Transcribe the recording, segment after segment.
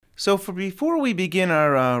So before we begin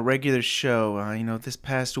our regular show, this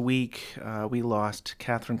past week we lost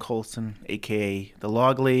Catherine Coulson, a.k.a. the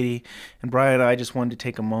Log Lady, and Brian and I just wanted to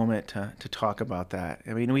take a moment to talk about that.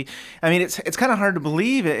 It's kind of hard to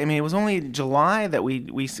believe it. I mean, it was only July that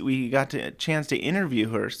we got a chance to interview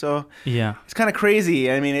her. So yeah, it's kind of crazy.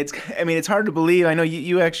 It's hard to believe. I know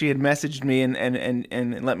you actually had messaged me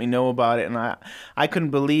and let me know about it, and I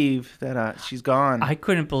couldn't believe that she's gone. I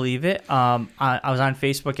couldn't believe it. I was on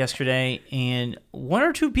Facebook yesterday, and one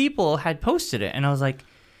or two people had posted it, and I was like,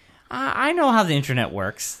 I know how the internet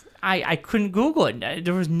works. I couldn't Google it.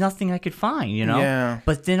 There was nothing I could find, Yeah.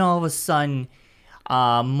 But then all of a sudden,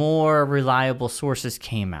 more reliable sources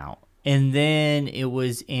came out, and then it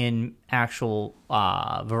was in actual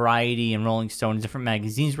Variety and Rolling Stone, different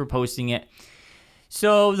magazines were posting it.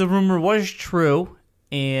 So the rumor was true,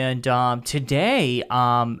 and today,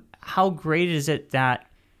 how great is it that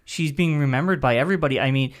she's being remembered by everybody?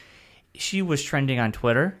 I mean, she was trending on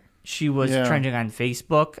Twitter. She was trending on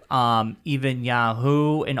Facebook. Even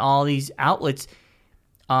Yahoo and all these outlets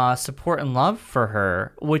support and love for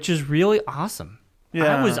her, which is really awesome.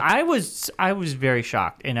 Yeah. I was very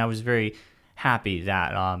shocked, and I was very happy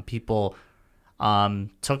that people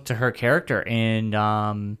took to her character and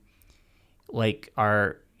are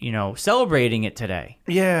celebrating it today.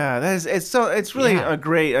 Yeah, it's really a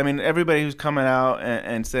great. I mean, everybody who's coming out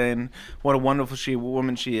and saying what a wonderful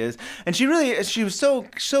woman she is, and she was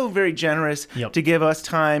so very generous to give us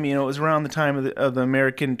time. It was around the time of the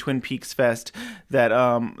American Twin Peaks Fest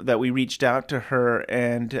that we reached out to her,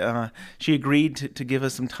 and she agreed to give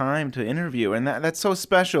us some time to interview, and that's so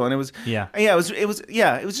special. And it was it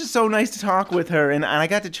was just so nice to talk with her, and I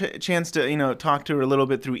got the chance to talk to her a little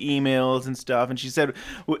bit through emails and stuff, and she said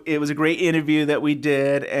it was a great interview that we did,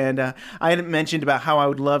 and I had mentioned about how I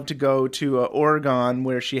would love to go to Oregon,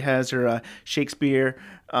 where she has her Shakespeare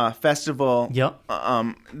festival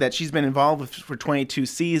that she's been involved with for 22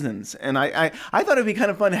 seasons. And I thought it'd be kind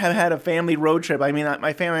of fun to have had a family road trip. I mean,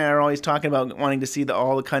 my family and I are always talking about wanting to see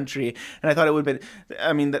all the country, and I thought it would have been,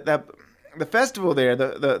 I mean, that the festival there,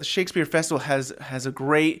 the Shakespeare Festival has a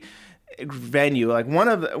great venue. Like one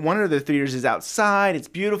of the theaters is outside. It's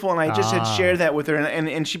beautiful, and I just had shared that with her,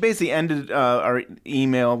 and she basically ended our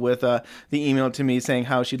email with the email to me saying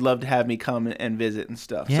how she'd love to have me come and visit and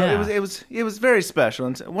stuff. Yeah. So it was very special,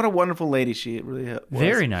 and what a wonderful lady she really was.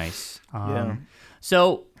 Very nice.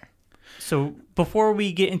 So before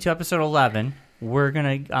we get into episode 11, we're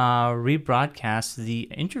gonna rebroadcast the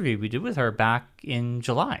interview we did with her back in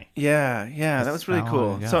July. Yeah, that was really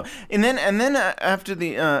cool. So and then after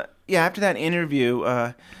the after that interview,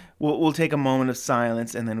 we'll take a moment of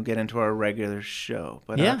silence and then we'll get into our regular show.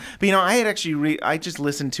 But I had actually I just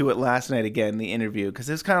listened to it last night again, the interview, because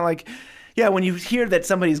it's kind of like, when you hear that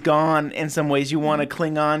somebody's gone, in some ways you want to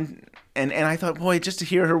cling on. And I thought, boy, just to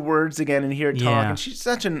hear her words again and hear her talk, and she's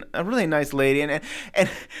such a really nice lady. And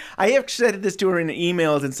I have said this to her in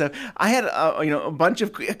emails and stuff. I had a bunch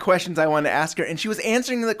of questions I wanted to ask her, and she was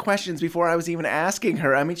answering the questions before I was even asking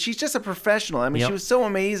her. I mean, she's just a professional. I mean, she was so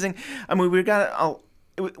amazing. I mean, we got a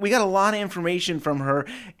lot of information from her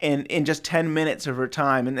in just 10 minutes of her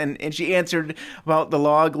time, and she answered about the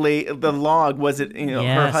log. The log, was it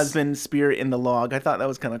her husband's spirit in the log? I thought that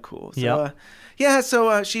was kind of cool. So,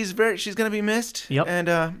 so she's going to be missed. Yep.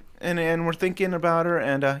 And we're thinking about her,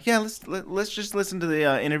 and let's just listen to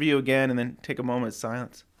the interview again and then take a moment of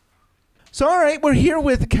silence. So all right, we're here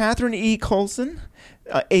with Catherine E. Coulson,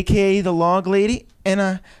 aka the Log Lady,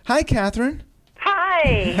 and hi, Catherine.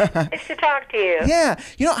 Hi, nice to talk to you. Yeah,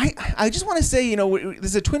 I just want to say, this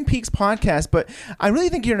is a Twin Peaks podcast, but I really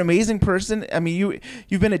think you're an amazing person. I mean,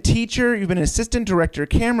 you've been a teacher, you've been an assistant director,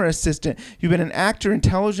 camera assistant, you've been an actor in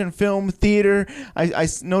television, film, theater. I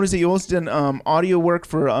noticed that you also done audio work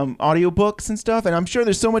for audiobooks and stuff, and I'm sure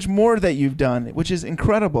there's so much more that you've done, which is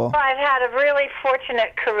incredible. Well, I've had a really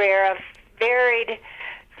fortunate career of varied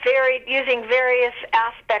using various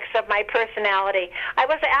aspects of my personality. I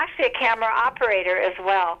was actually a camera operator as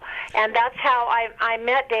well, and that's how I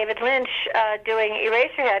met David Lynch doing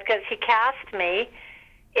Eraserhead, because he cast me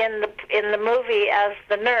in the movie as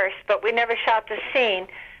the nurse, but we never shot the scene.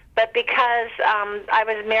 But because I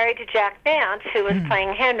was married to Jack Nance, who was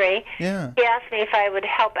playing Henry, he asked me if I would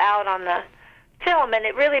help out on the film, and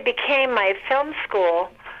it really became my film school.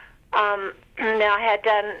 Now I had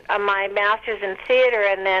done my master's in theater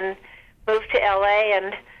and then moved to L.A.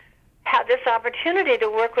 and had this opportunity to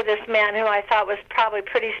work with this man who I thought was probably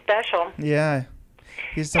pretty special. Yeah.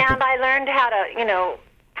 And I learned how to,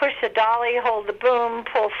 push the dolly, hold the boom,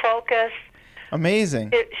 pull focus,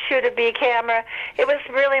 Amazing. Shoot a B camera. It was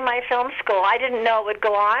really my film school. I didn't know it would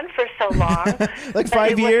go on for so long. Like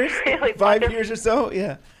 5 years? Really 5 years or so?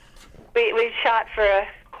 Yeah. We shot for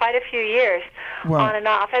quite a few years, on and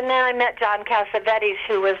off. And then I met John Cassavetes,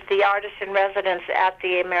 who was the artist in residence at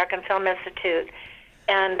the American Film Institute,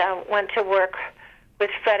 and went to work with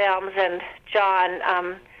Fred Elms and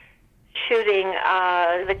John shooting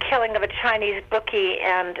The Killing of a Chinese Bookie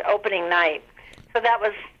and opening night. So that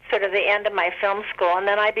was sort of the end of my film school. And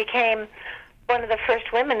then I became one of the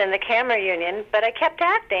first women in the camera union, but I kept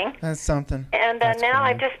acting. That's something. And now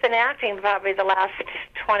I've just been acting probably the last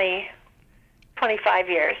 25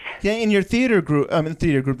 years. Yeah, in your theater group,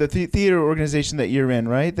 the theater organization that you're in,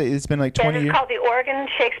 right? It's been like 20 years. It's called the Oregon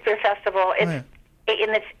Shakespeare Festival. It's in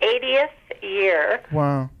its 80th year.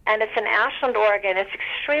 Wow. And it's in Ashland, Oregon. It's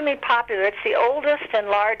extremely popular. It's the oldest and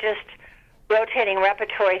largest rotating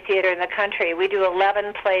repertory theater in the country. We do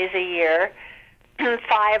 11 plays a year.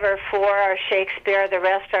 5 or 4 are Shakespeare. The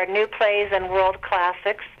rest are new plays and world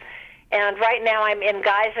classics. And right now I'm in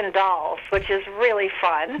Guys and Dolls, which is really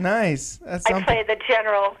fun. Nice. That's something. I play the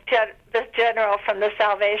general from the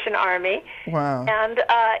Salvation Army. Wow. And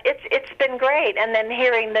it's been great. And then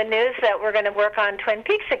hearing the news that we're going to work on Twin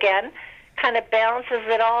Peaks again kind of balances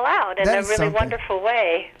it all out in a really wonderful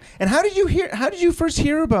way. And how did you first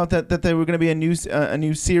hear about that there were going to be a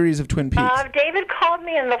new series of Twin Peaks? David called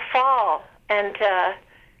me in the fall and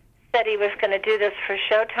said he was going to do this for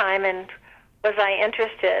Showtime, and was I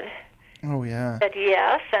interested? Oh, yeah. I said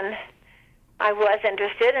yes, and I was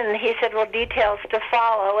interested, and he said, well, details to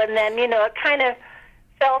follow. And then, it kind of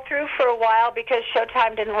fell through for a while because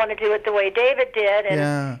Showtime didn't want to do it the way David did,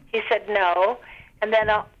 and he said no. And then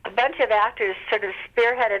a bunch of actors sort of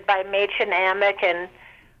spearheaded by Machen Amick and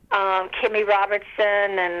Kimmy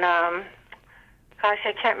Robertson and, I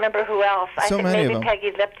can't remember who else. So I think many maybe of them.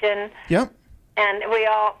 Peggy Lipton. Yep. And we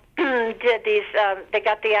all did these, they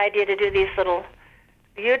got the idea to do these little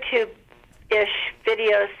YouTube-ish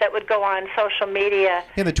videos that would go on social media.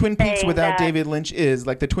 Yeah, the Twin Peaks without David Lynch is,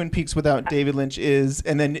 like the Twin Peaks without David Lynch is,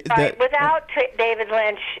 and then... without David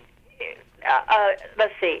Lynch,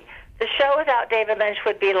 let's see, the show without David Lynch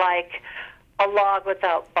would be like a log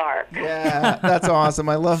without bark. Yeah, that's awesome.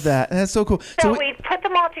 I love that. That's so cool. So we put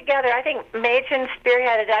them all together. I think Machen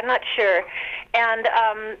spearheaded, I'm not sure, and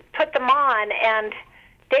put them on, and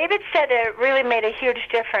David said it really made a huge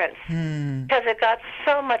difference because it got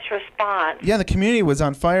so much response. Yeah, the community was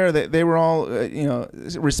on fire. They were all,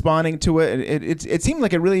 responding to it. It seemed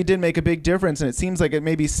like it really did make a big difference, and it seems like it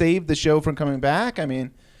maybe saved the show from coming back. I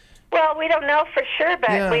mean, well, we don't know for sure,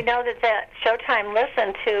 but we know that Showtime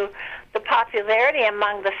listened to the popularity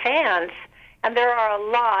among the fans, and there are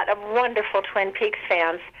a lot of wonderful Twin Peaks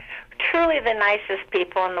fans. Truly the nicest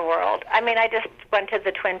people in the world. I mean, I just went to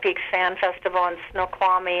the Twin Peaks Fan Festival in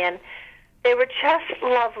Snoqualmie, and they were just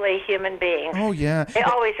lovely human beings. Oh, yeah. They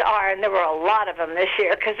always are, and there were a lot of them this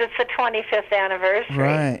year because it's the 25th anniversary.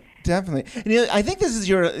 Right, definitely. And I think this is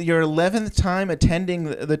your 11th time attending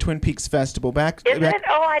the Twin Peaks Festival. Back. Is it?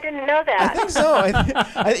 Oh, I didn't know that.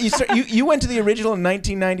 I think so. You went to the original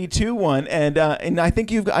 1992 one, and I think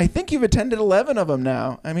you've attended 11 of them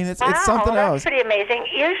now. I mean, it's something else. That's pretty amazing.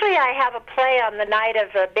 Usually, I have a play on the night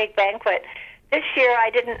of a big banquet. This year, I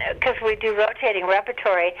didn't, because we do rotating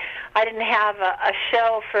repertory. I didn't have a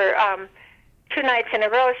show for 2 nights in a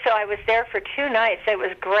row, so I was there for 2 nights. It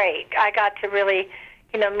was great. I got to really,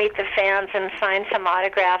 meet the fans and sign some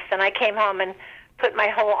autographs, and I came home and put my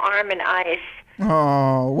whole arm in ice.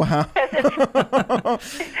 Oh, wow. That's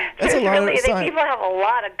a lot of sign. People have a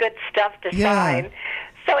lot of good stuff to sign.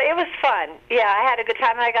 So it was fun. Yeah, I had a good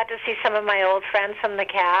time. I got to see some of my old friends from the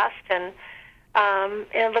cast, and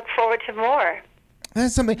look forward to more.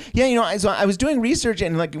 That's something. Yeah, so I was doing research,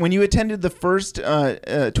 and like when you attended the first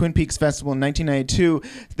Twin Peaks Festival in 1992,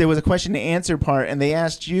 there was a question and answer part, and they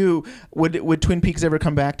asked you, would Twin Peaks ever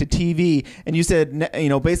come back to TV? And you said,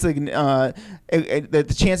 basically,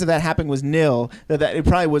 the chance of that happening was nil. That it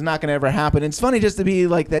probably was not going to ever happen. And it's funny just to be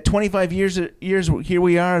like that. 25 years here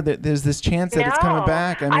we are. That there's this chance that it's coming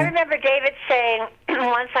back. I remember David saying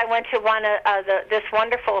once I went to one this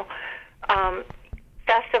wonderful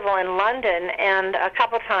festival in London, and a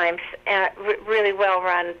couple times, really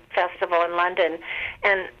well-run festival in London,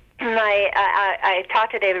 and I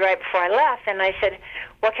talked to David right before I left, and I said,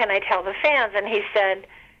 what can I tell the fans? And he said,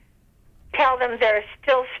 tell them there are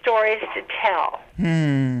still stories to tell.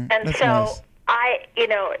 And so nice.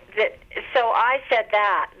 So I said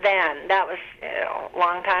that then. That was a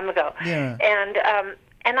long time ago. Yeah.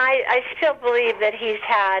 And I still believe that he's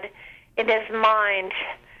had in his mind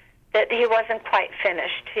that he wasn't quite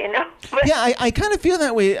finished, But yeah, I kind of feel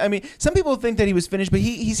that way. I mean, some people think that he was finished, but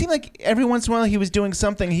he seemed like every once in a while he was doing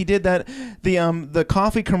something. He did the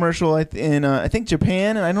coffee commercial in I think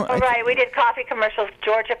Japan, and I don't. Right, we did coffee commercials,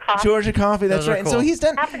 Georgia Coffee. Georgia Coffee, that's right. Cool. And so he's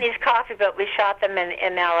done Japanese coffee, but we shot them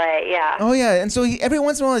in L.A. Yeah. Oh yeah, and so every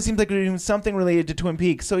once in a while it seems like we're doing something related to Twin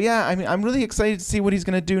Peaks. So yeah, I mean, I'm really excited to see what he's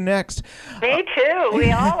going to do next. Me too.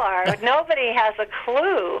 We all are. Nobody has a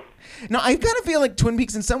clue. No, I kind of feel like Twin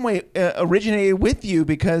Peaks in some way originated with you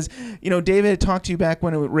because, David had talked to you back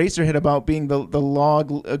when Racerhead about being the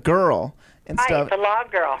log girl and stuff. Right, the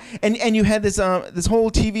log girl. And you had this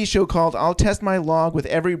whole TV show called "I'll Test My Log with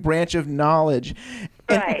Every Branch of Knowledge."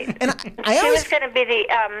 Right. And I she always was going to be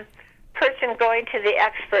the person going to the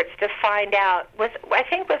experts to find out. With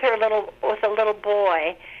a little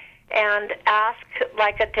boy, and ask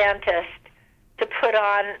like a dentist to put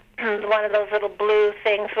on one of those little blue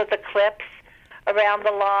things with the clips around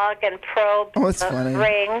the log and probe the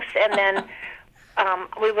rings, and then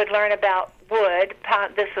we would learn about wood.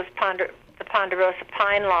 This was the Ponderosa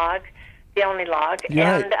pine log, the only log,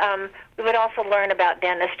 and we would also learn about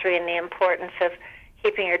dentistry and the importance of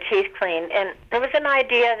keeping your teeth clean. And there was an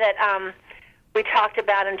idea that we talked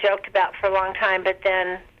about and joked about for a long time, but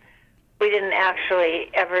then we didn't actually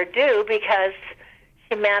ever do because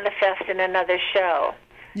she manifested in another show.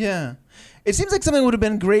 Yeah. It seems like something would have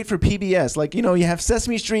been great for PBS. Like, you have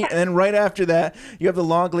Sesame Street, and then right after that, you have the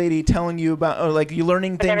log lady telling you about, or like you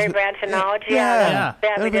learning things. Every branch of knowledge. Yeah.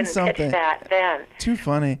 Then we didn't something. pitch that then. Too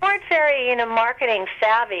funny. We weren't very, marketing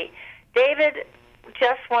savvy. David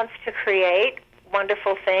just wants to create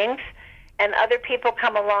wonderful things, and other people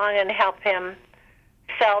come along and help him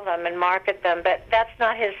sell them and market them, but that's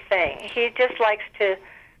not his thing. He just likes to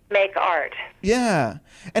make art. Yeah.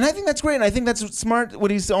 And I think that's great. And I think that's smart.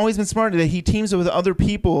 What he's always been smart, that he teams with other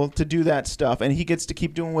people to do that stuff, and he gets to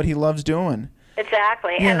keep doing what he loves doing.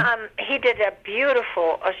 Exactly. Yeah. And he did a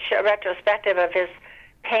beautiful retrospective of his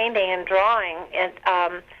painting and drawing at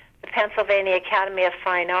the Pennsylvania Academy of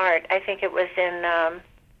Fine Art. I think it was in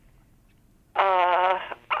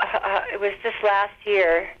it was this last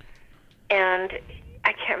year, and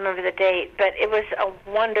I can't remember the date, but it was a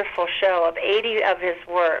wonderful show of 80 of his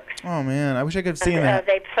works. Oh, man. I wish I could have seen that.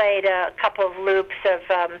 They played a couple of loops of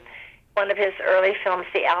one of his early films,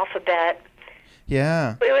 The Alphabet.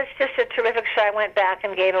 Yeah. It was just a terrific show. I went back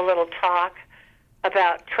and gave a little talk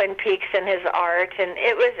about Twin Peaks and his art, and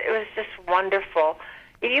it was just wonderful.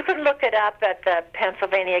 You can look it up at the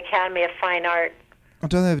Pennsylvania Academy of Fine Art. Oh,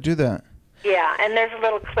 don't they have to do that? Yeah, and there's a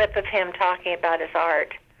little clip of him talking about his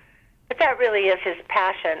art. But that really is his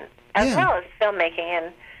passion, as well as filmmaking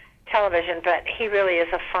and television, but he really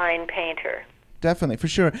is a fine painter. Definitely, for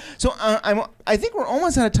sure. So I think we're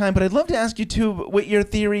almost out of time, but I'd love to ask you, too, what your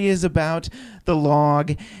theory is about the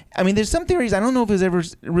log. I mean, there's some theories, I don't know if it was ever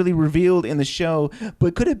really revealed in the show,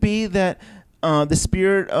 but could it be that the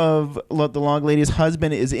spirit of the log lady's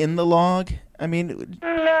husband is in the log? I mean... No,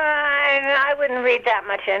 I wouldn't read that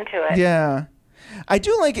much into it. Yeah. I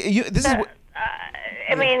do like...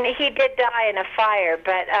 I mean, he did die in a fire,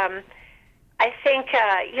 but I think,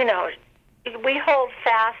 we hold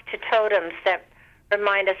fast to totems that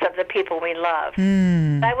remind us of the people we love.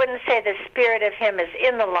 I wouldn't say the spirit of him is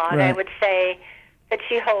in the log. Right. I would say that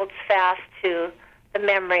she holds fast to the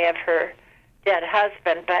memory of her dead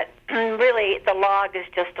husband, but really the log is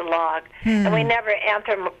just a log, and we never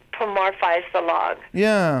anthropomorphize the log.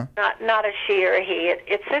 Yeah. Not a she or a he.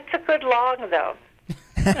 It's a good log, though.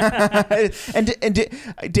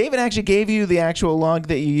 and David actually gave you the actual log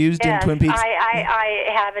that you used in Twin Peaks?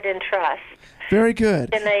 I have it in trust. Very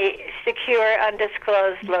good. In a secure,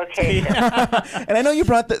 undisclosed location. And I know you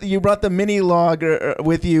brought the mini log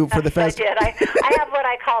with you for the festival. I did. I have what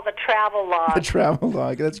I call the travel log. The travel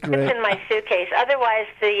log. That's great. It's in my suitcase. Otherwise,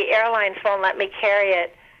 the airlines won't let me carry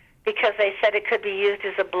it because they said it could be used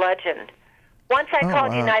as a bludgeon. Once I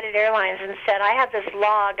called United Airlines and said, I have this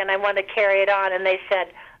log and I want to carry it on, and they said,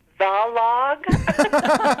 the log?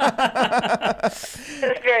 It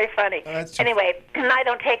was very funny. Anyway, I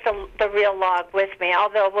don't take the real log with me,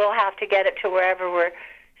 although we'll have to get it to wherever we're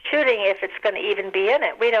shooting if it's going to even be in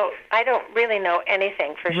it. I don't really know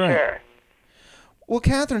anything for sure. Well,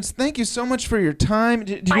 Catherine, thank you so much for your time.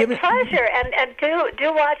 My pleasure, and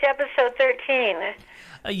do watch episode 13.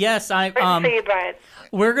 Yes, See you, Brian.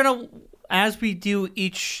 We're gonna, as we do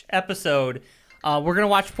each episode, we're gonna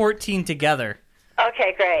watch 14 together.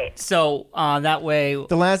 Okay, great. So that way,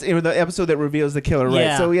 the episode that reveals the killer, right?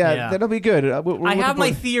 Yeah, so that'll be good. I have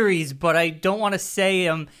my theories, but I don't want to say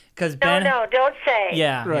them because Ben. No, don't say.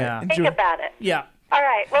 Yeah, right. Yeah. Think about it. Yeah. All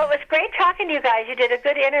right. Well, it was great talking to you guys. You did a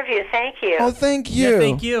good interview. Thank you. Oh, thank you. Yeah,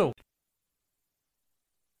 thank you.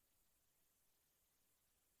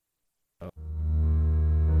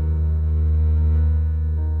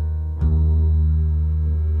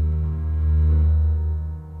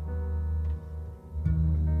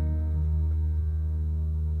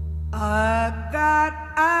 that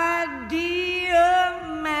ideal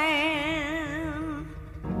man.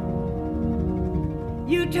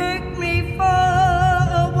 You take me for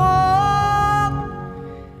a walk.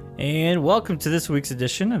 And welcome to this week's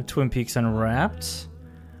edition of Twin Peaks Unwrapped.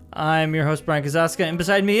 I'm your host, Brian Kozaska, and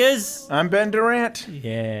beside me is... I'm Ben Durant.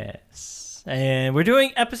 Yes. And we're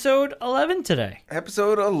doing episode 11 today.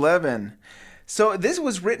 Episode 11. So this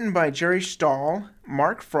was written by Jerry Stahl,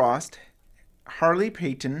 Mark Frost, Harley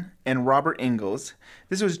Peyton, and Robert Ingalls.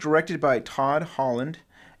 This was directed by Todd Holland,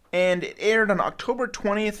 and it aired on October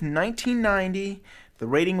 20th, 1990. The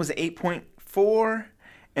rating was 8.4,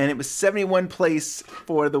 and it was 71 place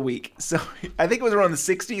for the week. So I think it was around the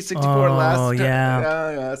 64 last time.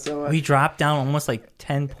 Yeah. So we dropped down almost like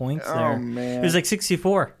 10 points there. Oh, man. It was like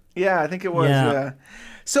 64. Yeah, I think it was, yeah.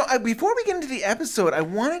 So before we get into the episode, I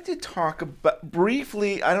wanted to talk about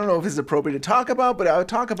briefly, I don't know if it's appropriate to talk about, but I'll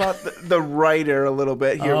talk about the writer a little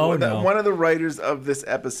bit here. One of the writers of this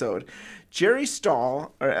episode. Jerry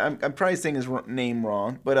Stahl, or I'm probably saying his name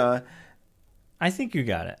wrong, but... I think you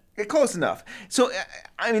got it. Close enough. So,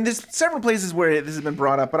 I mean, there's several places where this has been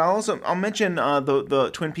brought up, but I'll mention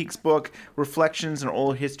the Twin Peaks book, Reflections on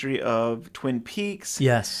Old History of Twin Peaks.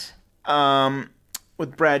 Yes.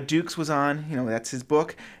 With Brad Dukes was on, that's his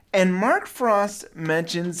book. And Mark Frost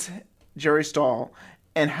mentions Jerry Stahl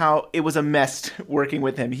and how it was a mess working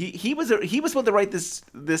with him. He was supposed to write this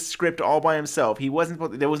script all by himself.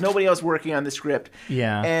 There was nobody else working on the script.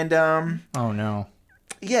 Yeah. And oh no.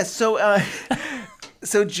 Yes,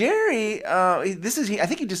 so Jerry, I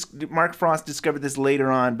think Mark Frost discovered this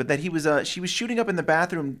later on, but that she was shooting up in the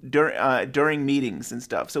bathroom during meetings and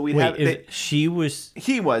stuff. So Jerry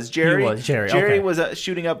okay. was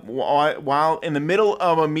shooting up while in the middle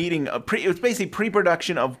of a meeting. It was basically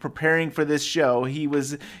pre-production of preparing for this show. He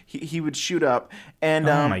would shoot up, and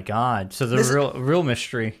oh my God! So real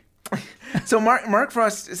mystery. So Mark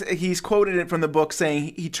Frost, he's quoted it from the book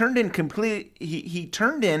saying he turned in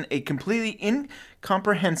a completely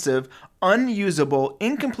incomprehensive, unusable,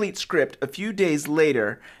 incomplete script a few days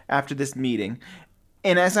later after this meeting.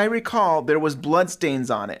 And as I recall, there was bloodstains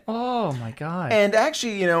on it. Oh my God! And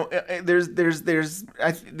actually, there's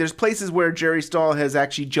places where Jerry Stahl has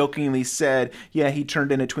actually jokingly said, "Yeah, he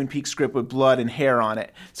turned in a Twin Peaks script with blood and hair on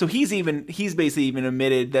it." So he's basically even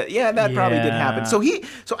admitted that, that probably did happen. I'm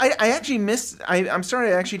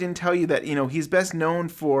sorry, I actually didn't tell you that. He's best known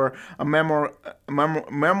for a memoir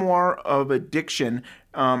of addiction,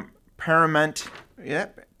 Permanent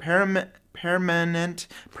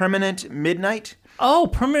Midnight. Oh,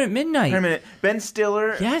 Permanent Midnight. Ben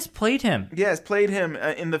Stiller. Yes, played him. Yes, played him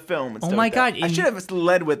in the film. And oh my God! I should have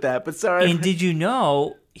led with that, but sorry. And did you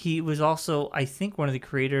know he was also, I think, one of the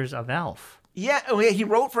creators of Alf? Yeah. Oh, yeah. He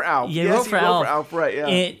wrote for Alf. Yeah, he wrote for Alf. Right.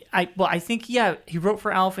 Yeah. I think he wrote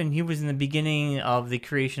for Alf, and he was in the beginning of the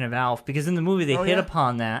creation of Alf because in the movie they hit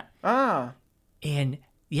upon that. Ah. And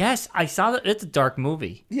yes, I saw that. It's a dark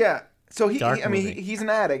movie. Yeah. So he's an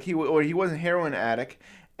addict. He was a heroin addict.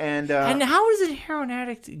 And how does a heroin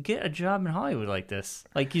addict get a job in Hollywood like this?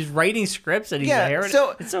 Like, he's writing scripts and he's a heroin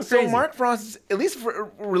addict? It's so crazy. So Mark Frost, at least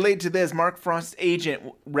related to this, Mark Frost's agent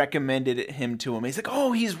recommended him to him. He's like,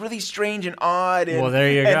 oh, he's really strange and odd. And, well,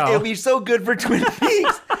 there you go. It'll be so good for Twin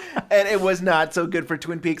Peaks. And it was not so good for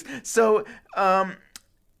Twin Peaks. So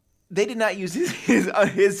they did not use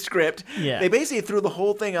his script. Yeah. They basically threw the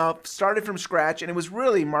whole thing up, started from scratch, and it was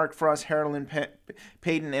really Mark Frost, Harold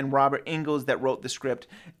Peyton, and Robert Ingalls that wrote the script.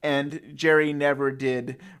 And Jerry never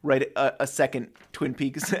did write a second Twin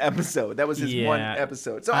Peaks episode. That was his one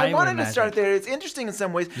episode. So I wanted to start there. It's interesting in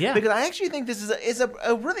some ways because I actually think this is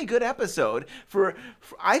a really good episode.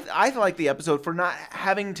 I like the episode for not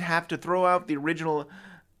having to throw out the original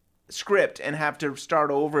script and have to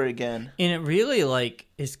start over again. And it really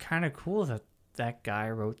is kind of cool that guy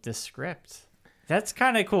wrote this script. That's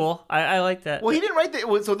kind of cool. I like that. Well, he didn't write the. He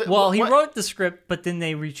wrote the script, but then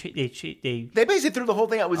they basically threw the whole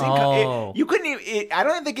thing out. You couldn't even. I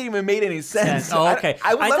don't think it even made any sense. Oh, okay.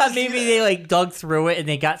 I thought maybe they dug through it and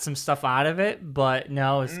they got some stuff out of it, but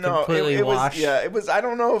no, it's completely washed. It was. I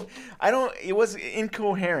don't know. It was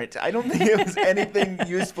incoherent. I don't think it was anything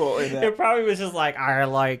useful in that. It probably was just I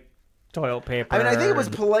like toilet paper. I mean, I think it was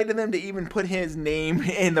polite of them to even put his name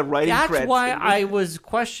in the writing credits. That's why I was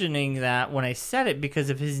questioning that when I said it, because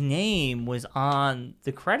if his name was on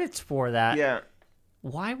the credits for that,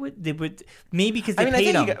 why would they? Maybe because they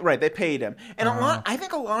paid him. Right, they paid him, and I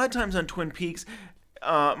think a lot of times on Twin Peaks,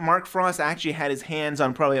 Mark Frost actually had his hands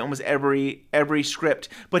on probably almost every script,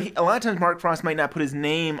 but a lot of times Mark Frost might not put his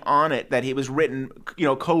name on it that it was written,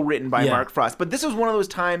 co-written by Mark Frost. But this was one of those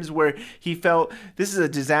times where he felt this is a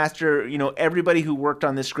disaster. Everybody who worked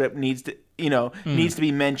on this script needs to. Needs to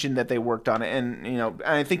be mentioned that they worked on it, and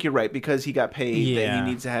I think you're right because he got paid. That he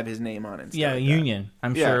needs to have his name on it. Union.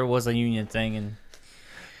 I'm sure it was a union thing, and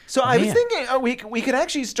so I was thinking we could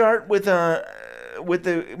actually start with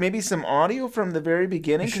maybe some audio from the very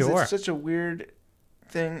beginning because it's such a weird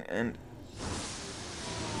thing. And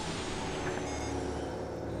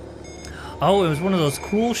it was one of those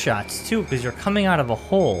cool shots too because you're coming out of a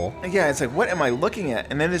hole. Yeah, it's like what am I looking at?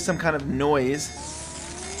 And then there's some kind of noise.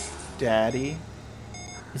 Daddy.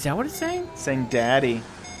 Is that what it's saying? It's saying daddy.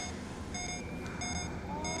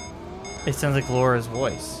 It sounds like Laura's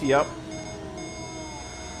voice. Yep.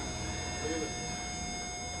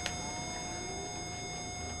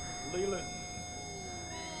 Leland.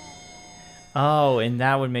 Oh, and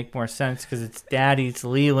that would make more sense because it's Daddy, it's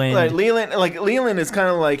Leland. Leland is kind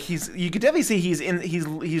of like you could definitely see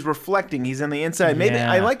he's reflecting. He's on the inside. Maybe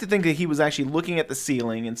I like to think that he was actually looking at the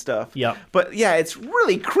ceiling and stuff. Yep. But yeah, it's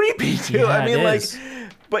really creepy too. Yeah, it is.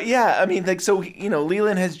 But yeah, I mean,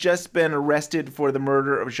 Leland has just been arrested for the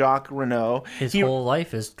murder of Jacques Renault. His whole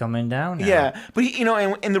life is coming down now. Yeah, but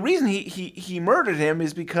and the reason he murdered him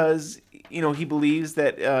is because he believes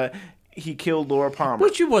that he killed Laura Palmer,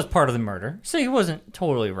 which was part of the murder. So he wasn't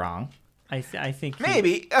totally wrong. I think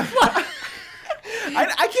maybe. I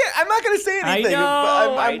can't. I'm not going to say anything.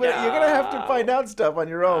 You're going to have to find out stuff on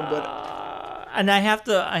your own. But and I have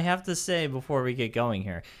to say before we get going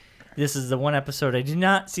here, this is the one episode I did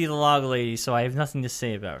not see the Log Lady, so I have nothing to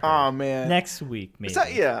say about her. Oh man! Next week, maybe.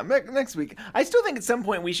 Next week. I still think at some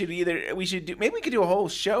point maybe we could do a whole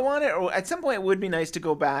show on it, or at some point it would be nice to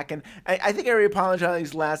go back and I think I already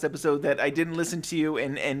apologized last episode that I didn't listen to you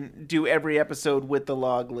and do every episode with the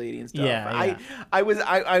Log Lady and stuff. Yeah. I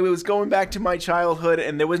was going back to my childhood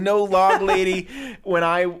and there was no Log Lady when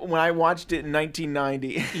I watched it in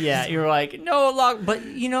 1990. Yeah, you're like no log, but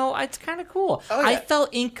it's kind of cool. Oh, yeah. I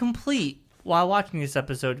felt incomplete while watching this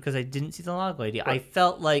episode because I didn't see the Log Lady. Right. I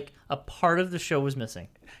felt like a part of the show was missing.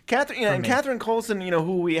 Catherine Coulson,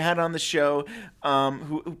 who we had on the show,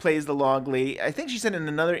 who plays the Log Lady. I think she said in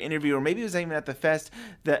another interview, or maybe it was even at the fest,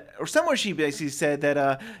 or somewhere she basically said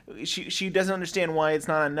that she doesn't understand why it's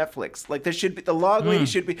not on Netflix. Like there should be the Log Lady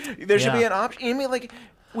should be should be an option. I mean, like,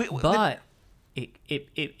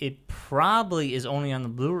 it probably is only on the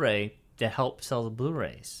Blu-ray to help sell the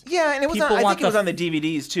Blu-rays. Yeah, and it was. I think it was on the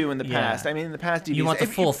DVDs too in the past. I mean, in the past DVDs, you want the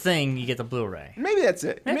full thing, you get the Blu-ray. Maybe that's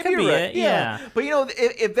it. That maybe could you're be right. it. Yeah. But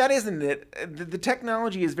if that isn't it, the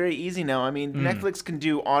technology is very easy now. I mean, Netflix can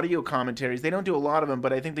do audio commentaries. They don't do a lot of them,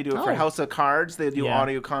 but I think they do it for House of Cards. They do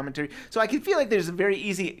audio commentary. So I can feel like there's a very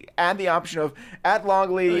easy add the option of add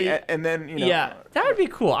Log Lady and then Yeah, that would be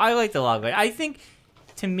cool. I like the Log Lady. I think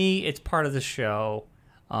to me it's part of the show.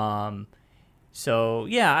 So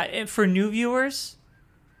yeah, for new viewers,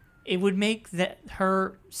 it would make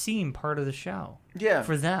her seem part of the show. Yeah,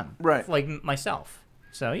 for them, right? Like myself.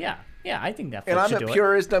 So yeah, I think Netflix and I'm should a do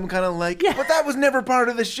purist. I'm kind of like, but that was never part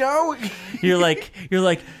of the show. You're like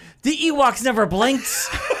the Ewoks never blinked.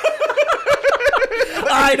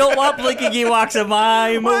 I don't want blinking Ewoks in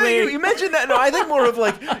my movie. Well, you mentioned that. No, I think more of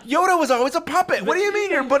like Yoda was always a puppet. What do you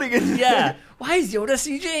mean you're putting it? Yeah. Why is Yoda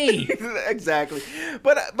CG? Exactly.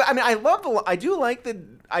 But I mean, I do like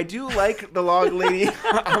the Log Lady.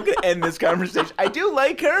 I'm gonna end this conversation. I do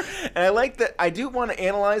like her, and I like that. I do want to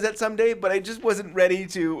analyze that someday, but I just wasn't ready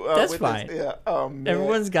to. That's fine. Yeah. Oh man.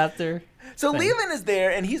 Everyone's got their. So Leland is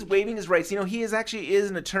there, and he's waiving his rights. He is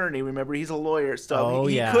an attorney. Remember, he's a lawyer. So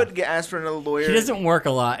he could get asked for another lawyer. He doesn't work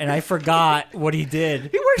a lot, and I forgot what he did.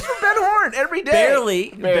 He works for Ben Horn every day.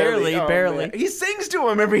 Barely. Man. He sings to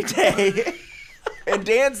him every day. And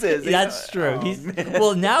dances. That's true.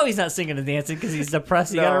 Well, now he's not singing and dancing because he's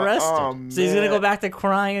depressed. He got arrested. So he's going to go back to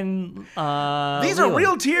crying. These are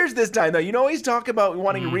real tears this time, though. He's talking about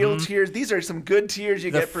wanting real tears. These are some good tears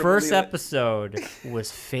you get from Leland. The first episode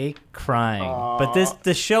was fake crying. But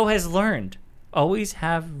the show has learned. Always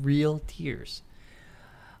have real tears.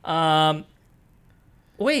 Wait,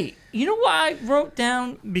 you know why I wrote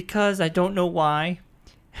down? Because I don't know why.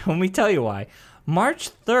 Let me tell you why.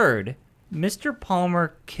 March 3rd. Mr.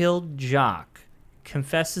 Palmer killed Jacques,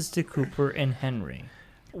 confesses to Cooper and Henry.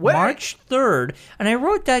 What? March 3rd. And I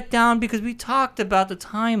wrote that down because we talked about the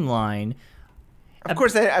timeline. Of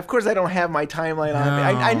course I don't have my timeline on me.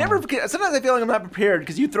 I never forget. Sometimes I feel like I'm not prepared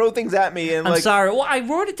because you throw things at me. And I'm sorry. Well, I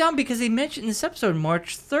wrote it down because they mentioned in this episode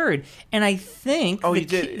March 3rd. And I think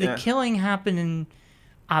the killing happened in...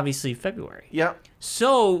 obviously February. Yeah.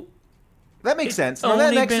 So that makes sense. Only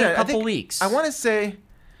that makes been sense. a couple weeks. I want to say,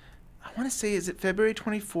 is it February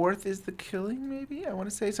 24th is the killing? Maybe I want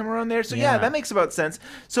to say somewhere around there. So yeah, that makes about sense.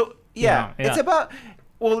 So yeah. It's about.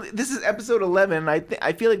 Well, this is episode 11.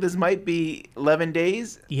 I feel like this might be 11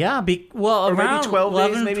 days. Yeah, or around maybe 12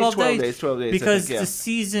 11, days. Maybe 12 days. 12 days. Because I think,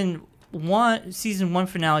 the season one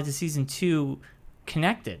finale to season 2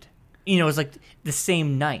 connected. You know, it was like the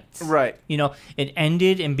same night. Right. You know, it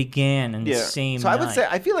ended and began in the same night. So I would say,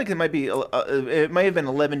 I feel like it might have been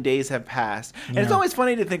 11 days have passed. And it's always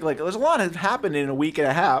funny to think, like, there's a lot has happened in a week and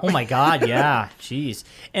a half. Oh, my God, yeah. Jeez.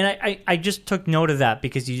 And I just took note of that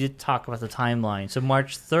because you did talk about the timeline. So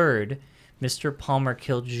March 3rd, Mr. Palmer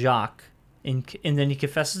killed Jacques, and then he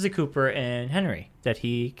confesses to Cooper and Henry that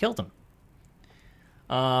he killed him.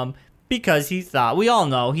 Because he thought, we all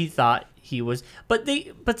know, he thought he was,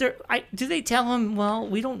 do they tell him? Well,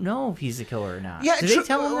 we don't know if he's a killer or not. Yeah, do they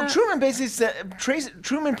tell him that? Truman basically said.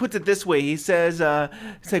 Truman puts it this way. He says,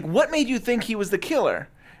 "It's like, what made you think he was the killer?"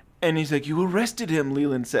 And he's like, "You arrested him,"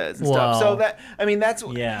 Leland says, and stuff. So that's.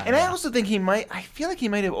 Yeah. And I also think I feel like he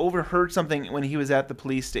might have overheard something when he was at the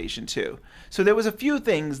police station too. So there was a few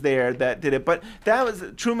things there that did it, but that was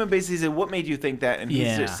Truman basically said, "What made you think that?" And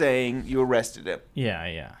he's just saying, "You arrested him."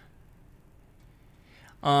 Yeah.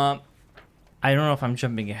 I don't know if I'm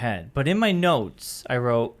jumping ahead, but in my notes I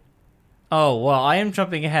wrote, "Oh, well, I am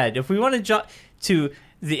jumping ahead." If we want to jump to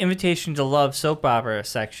the Invitation to Love soap opera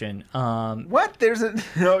section, what? There's a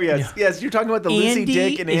yes. You're talking about the Lucy,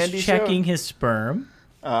 Dick, and Andy is checking show? his sperm,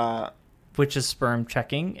 which is sperm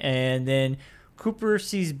checking, and then Cooper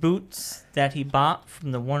sees boots that he bought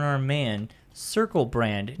from the One-Armed Man Circle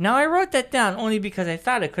brand. Now I wrote that down only because I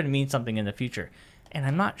thought it could mean something in the future, and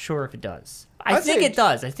I'm not sure if it does. I think it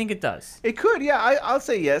does. It could, yeah. I'll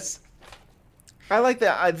say yes. I like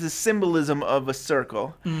that the symbolism of a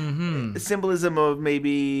circle. Mm-hmm. The symbolism of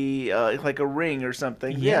maybe like a ring or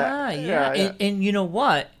something. Yeah. And you know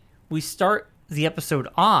what? We start the episode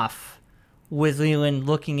off with Leland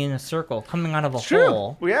looking in a circle, coming out of a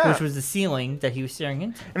hole, which was the ceiling that he was staring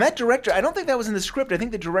into. And that director, I don't think that was in the script. I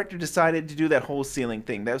think the director decided to do that whole ceiling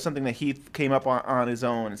thing. That was something that he came up on his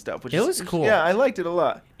own and stuff. It was cool. Yeah, I liked it a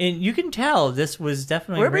lot. And you can tell this was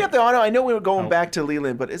definitely... We're bringing up the auto. I know we were going back to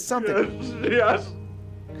Leland, but it's something. Yes.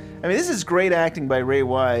 I mean, this is great acting by Ray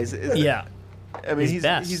Wise. Yeah. I mean,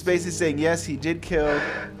 he's basically saying, yes, he did kill...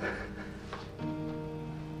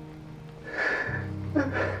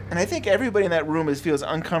 And I think everybody in that room feels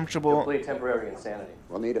uncomfortable. Complete temporary insanity.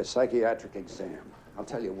 We'll need a psychiatric exam. I'll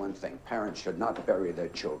tell you one thing: parents should not bury their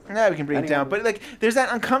children. Yeah, we can bring it down, but like, there's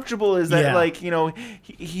that uncomfortable. Is that like, you know,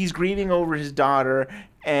 he's grieving over his daughter,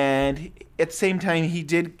 and at the same time he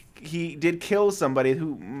did kill somebody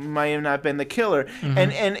who might have not been the killer.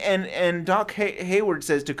 Mm-hmm. And Doc Hayward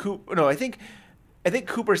says to Cooper. No, I think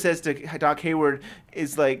Cooper says to Doc Hayward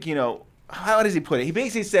is like, you know. How does he put it? He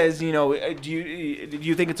basically says, you know, do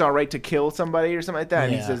you think it's all right to kill somebody or something like that?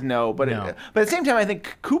 And he says no. But at the same time, I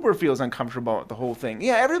think Cooper feels uncomfortable with the whole thing.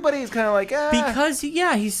 Yeah, everybody's kind of like, because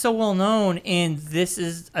he's so well known, and this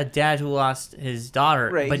is a dad who lost his daughter.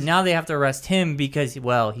 Right. But now they have to arrest him because,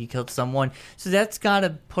 well, he killed someone. So that's got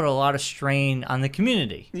to put a lot of strain on the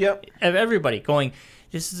community. Yep. Of everybody going,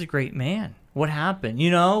 this is a great man. What happened? You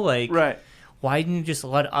know, like, why didn't you just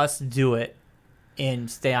let us do it?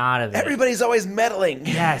 And stay out of it. Everybody's always meddling.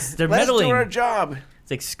 Yes, they're meddling. Let's do our job.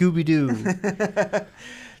 It's like Scooby-Doo.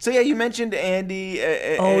 So, yeah, you mentioned Andy.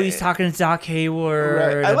 He's talking to Doc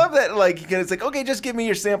Hayward. Right. I love that, like, it's like, okay, just give me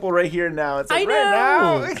your sample right here and now. It's like, right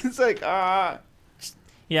now. It's like,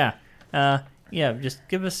 Yeah, just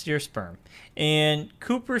give us your sperm. And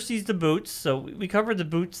Cooper sees the boots. So we covered the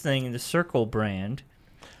boots thing in the Circle brand.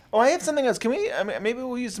 Oh, I have something else. Can we, maybe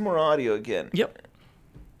we'll use some more audio again. Yep.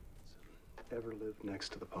 Ever lived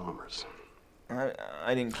next to the Palmers? I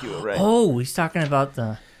didn't cue it right. Oh, he's talking about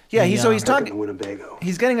the. Yeah, he's talking. Winnebago.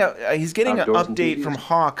 He's getting an update from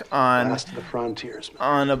Hawk on Last of the frontiers.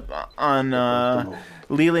 on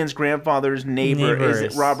Leland's grandfather's neighbor. Is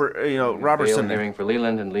it Robert? Robertson. Hearing for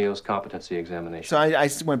Leland and Leo's competency examination. So I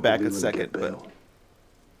went back a second, but.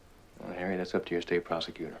 Well, Harry, that's up to your state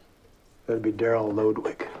prosecutor. That'd be Darrell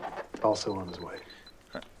Lodwick, also on his way.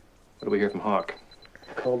 What do we hear from Hawk?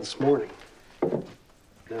 Called this morning.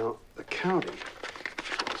 Now, the county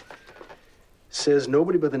says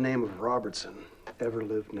nobody by the name of Robertson ever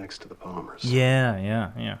lived next to the Palmers.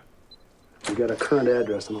 Yeah. We got a current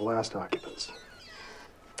address on the last occupants.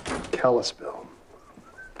 Kalispell.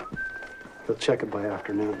 They'll check it by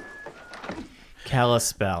afternoon.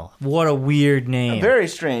 Kalispell. What a weird name. Very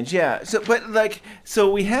strange, yeah.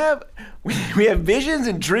 So we have visions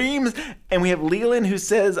and dreams, and we have Leland who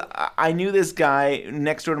says, I knew this guy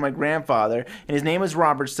next door to my grandfather, and his name is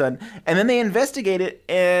Robertson. And then they investigate it,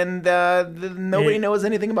 and nobody knows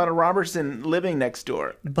anything about a Robertson living next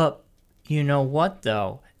door. But you know what,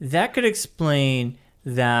 though? That could explain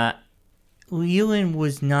that Leland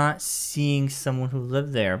was not seeing someone who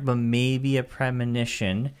lived there, but maybe a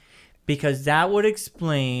premonition, because that would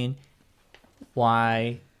explain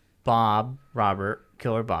why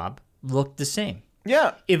Killer Bob, looked the same.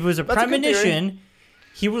 Yeah. If it was a premonition,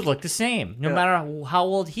 he would look the same. No matter how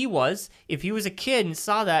old he was, if he was a kid and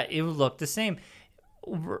saw that, it would look the same.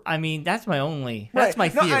 I mean, that's my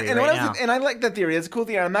theory and I like that theory. It's a cool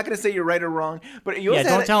theory. I'm not going to say you're right or wrong, but you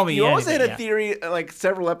also had a theory like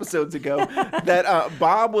several episodes ago that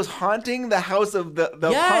Bob was haunting the house of the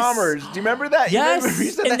Palmers. Do you remember that?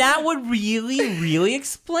 Yes, that would really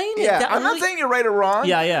explain it. Yeah, I'm not saying you're right or wrong.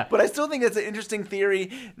 Yeah. But I still think that's an interesting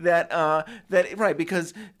theory that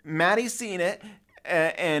because Maddie's seen it.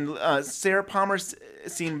 And Sarah Palmer's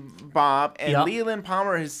seen Bob, and Leland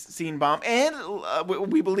Palmer has seen Bob, and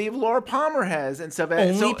we believe Laura Palmer has, and stuff.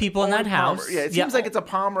 Only people in that house. Yeah, it seems like it's a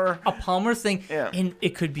Palmer thing, and it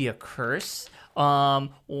could be a curse,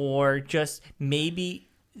 or just maybe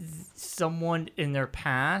someone in their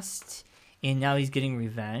past, and now he's getting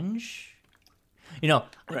revenge.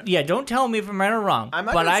 Don't tell me if I'm right or wrong.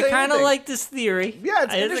 But I kind of like this theory. Yeah,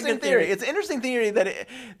 it's an interesting theory. It's an interesting theory that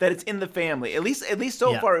it's in the family. At least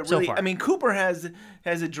so far. It really. I mean, Cooper has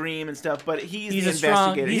a dream and stuff, but he's the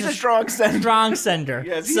investigator. He's a strong sender. Strong sender.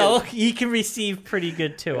 Yes, he can receive pretty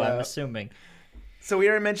good too. I'm assuming. So we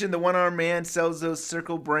already mentioned the one-armed man sells those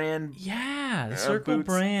Circle brand. Yeah, the Circle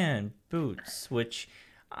brand boots, which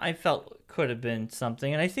I felt could have been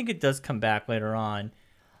something, and I think it does come back later on.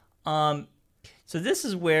 So this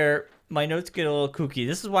is where my notes get a little kooky.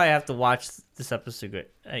 This is why I have to watch this episode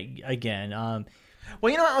again.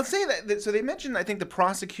 Well, I'll say that. So they mentioned, I think, the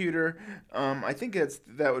prosecutor. I think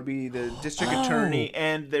that would be the district attorney,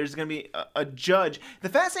 and there's going to be a judge. The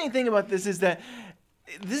fascinating thing about this is that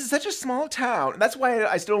this is such a small town. That's why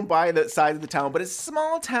I still don't buy the size of the town. But it's a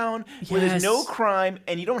small town where there's no crime,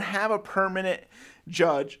 and you don't have a permanent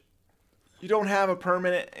judge. You don't have a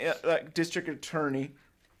permanent district attorney.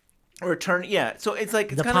 Or attorney, yeah. So it's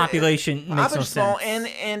like the population makes no small, sense,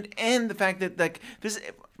 and the fact that this,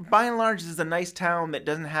 by and large, this is a nice town that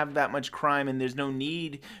doesn't have that much crime, and there's no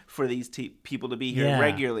need for these people to be here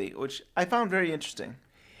regularly, which I found very interesting.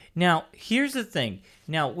 Now, here's the thing.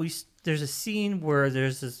 Now there's a scene where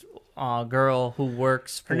there's this girl who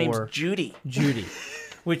works for. Her name's Judy.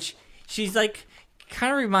 Which she's like.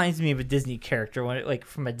 Kind of reminds me of a Disney character,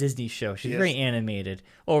 from a Disney show. She's very animated,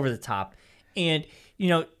 over the top, and.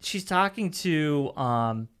 She's talking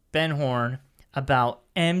to Ben Horn about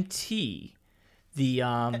MT.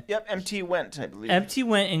 MT Went, I believe. MT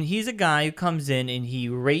Went, and he's a guy who comes in and he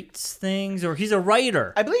rates things, or he's a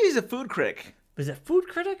writer. I believe he's a food critic. Is it food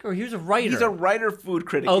critic, or he was a writer? He's a writer, food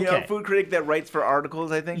critic. Okay. A food critic that writes for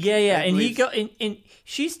articles, I think. Yeah, and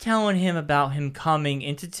she's telling him about him coming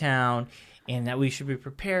into town, and that we should be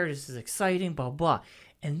prepared. This is exciting, blah blah.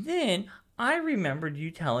 And then I remembered you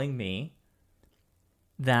telling me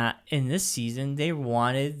that in this season they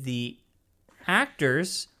wanted the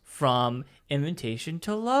actors from Invitation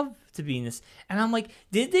to Love to be in this. And I'm like,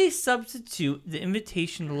 did they substitute the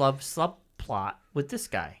Invitation to Love subplot with this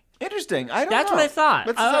guy? Interesting. I don't know. That's what I thought.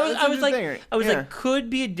 I was like,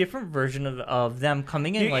 could be a different version of them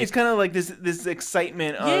coming in. It's kind of like this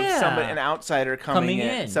excitement of an outsider coming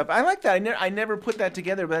in. Stuff. I like that. I never put that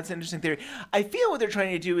together, but that's an interesting theory. I feel what they're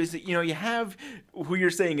trying to do is that you have who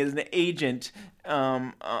you're saying is an agent,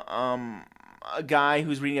 a guy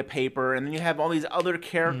who's reading a paper, and then you have all these other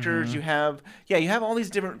characters. Mm-hmm. You have all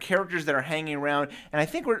these different characters that are hanging around, and I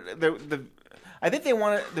think I think they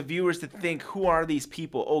want the viewers to think, who are these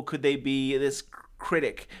people? Oh, could they be this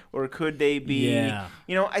critic? Or could they be... Yeah.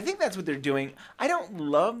 I think that's what they're doing. I don't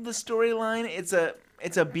love the storyline.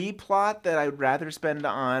 It's a B plot that I'd rather spend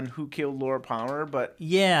on who killed Laura Palmer, but...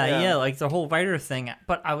 Yeah, like the whole writer thing.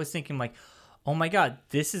 But I was thinking, like, oh my God,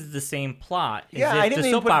 this is the same plot. I didn't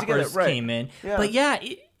even put it together. Right. Came in. Yeah. But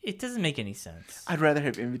it doesn't make any sense. I'd rather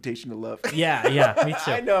have Invitation to Love. Yeah, me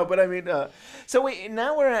too. I know, but I mean, so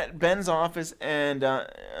now we're at Ben's office, and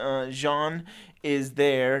Jean is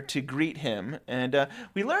there to greet him, and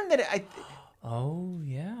we learned that Oh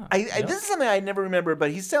yeah. This is something I never remember,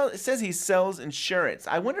 but it says he sells insurance.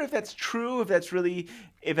 I wonder if that's true, if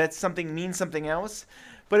that's something means something else.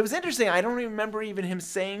 But it was interesting. I don't remember even him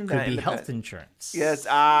saying that. Could be health insurance. Yes.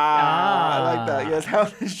 I like that. Yes,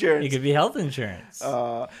 health insurance. It could be health insurance.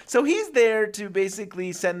 So he's there to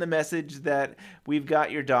basically send the message that we've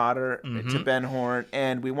got your daughter to Ben Horn,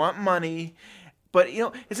 and we want money. But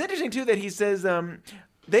it's interesting too that he says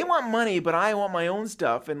they want money, but I want my own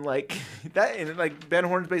stuff, and like that, and like Ben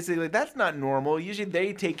Horn's basically like, that's not normal. Usually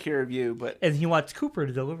they take care of you, but and he wants Cooper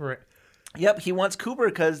to deliver it. Yep, he wants Cooper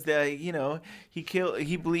because he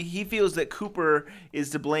feels that Cooper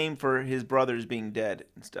is to blame for his brothers being dead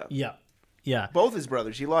and stuff. Yeah. Both his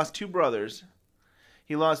brothers. He lost 2 brothers.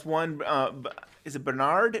 He lost one. Is it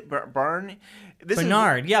Bernard? Bernard.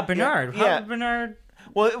 Bernard. Yeah. How Bernard?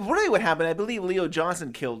 Well, really, what happened? I believe Leo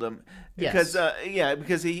Johnson killed him because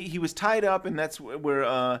because he was tied up, and that's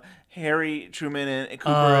where Harry Truman and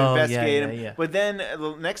Cooper investigate him. Yeah. But then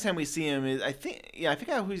the next time we see him is I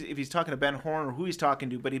forgot if he's talking to Ben Horn or who he's talking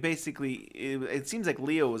to, but he basically it seems like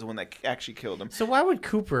Leo was the one that actually killed him. So why would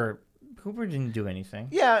Cooper didn't do anything?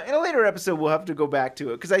 Yeah, in a later episode we'll have to go back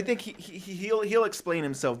to it because I think he'll explain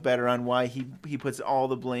himself better on why he puts all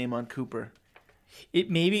the blame on Cooper.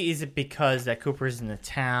 Is it because that Cooper's in the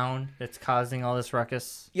town that's causing all this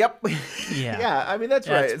ruckus? Yep. Yeah. Yeah, I mean that's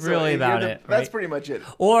right. That's really about it. That's right? pretty much it.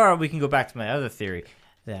 Or we can go back to my other theory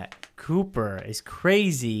that Cooper is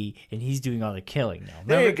crazy and he's doing all the killing now.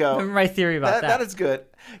 There you go. Remember my theory about that? That is good.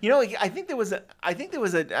 I think there was a. I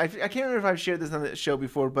can't remember if I've shared this on the show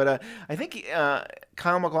before, but I think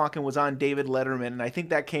Kyle MacLachlan was on David Letterman, and I think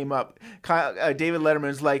that came up. David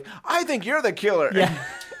Letterman's like, I think you're the killer. Yeah.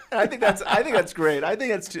 I think that's great. I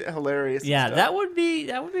think that's hilarious. Yeah, that would be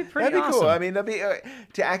pretty awesome. That'd be cool. I mean, that'd be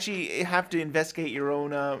to actually have to investigate your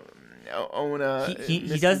own.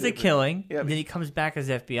 He does the killing, yep. Then he comes back as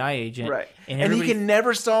FBI agent, right? And he can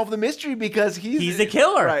never solve the mystery because he's the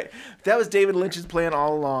killer, right? That was David Lynch's plan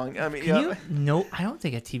all along. I mean, I don't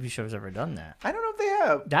think a TV show's ever done that. I don't know if they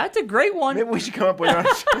have. That's a great one. Maybe we should come up with our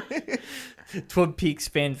show. Twin Peaks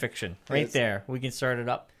fan fiction, right there. We can start it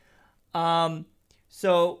up.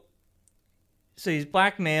 So he's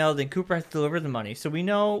blackmailed, and Cooper has to deliver the money. So we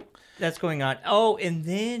know that's going on. Oh, and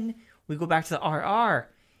then we go back to the RR,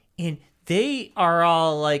 and they are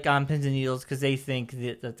all like on pins and needles because they think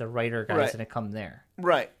that the writer guy's going to come there.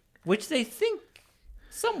 Right. Which they think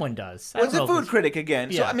someone does. Well, it's a food critic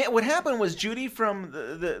again. Yeah. So, I mean, what happened was Judy from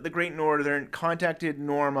the Great Northern contacted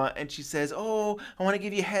Norma, and she says, oh, I want to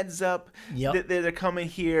give you a heads up that they're coming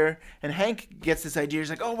here. And Hank gets this idea. He's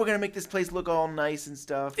like, oh, we're going to make this place look all nice and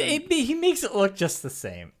stuff. And he makes it look just the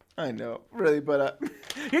same. I know, really, but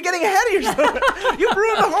you're getting ahead of yourself. You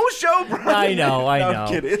ruined the whole show, Brian. I know. I'm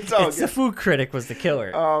kidding. It's all good. The food critic was the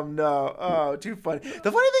killer. Oh, no. Oh, too funny.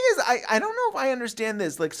 The funny thing is, I don't know if I understand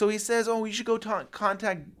this. Like, so he says, oh, you should go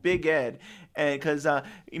contact Big Ed. And because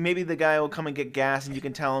maybe the guy will come and get gas, and you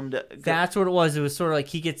can tell him to. That's what it was. It was sort of like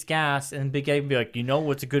he gets gas, and Big Ed would be like,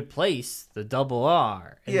 what's a good place? The Double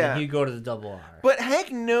R. And then he'd go to the Double R. But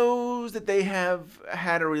Hank knows that they have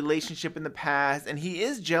had a relationship in the past, and he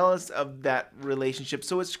is jealous of that relationship.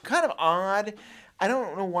 So it's kind of odd. I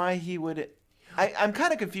don't know why he would. I'm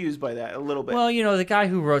kind of confused by that a little bit. Well, the guy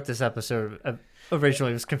who wrote this episode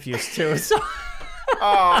originally was confused too. So.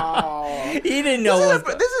 Oh, he didn't know.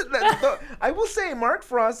 I will say, Mark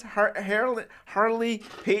Frost, Harley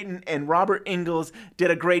Payton, and Robert Ingalls did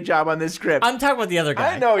a great job on this script. I'm talking about the other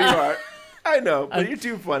guy. I know you are. I know, but you're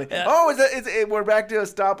too funny. We're back to a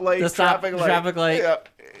stoplight, traffic light. Traffic light. Yeah.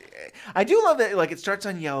 I do love that. Like, it starts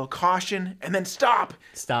on yellow, caution, and then stop.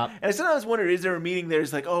 Stop. And I sometimes wonder, is there a meeting there?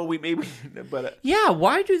 It's like, oh, we maybe, but yeah.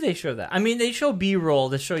 Why do they show that? I mean, they show B-roll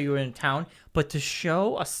to show you're in town, but to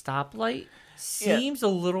show a stoplight seems a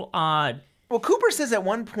little odd. Well, Cooper says at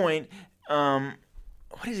one point, what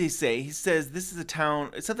does he say? He says this is a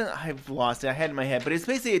town. It's something I've lost. I had in my head, but it's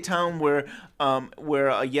basically a town where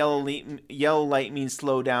a yellow light means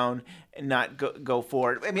slow down and not go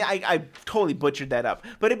forward. I mean, I totally butchered that up,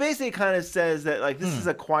 but it basically kind of says that like this is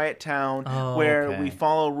a quiet town where we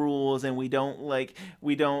follow rules and we don't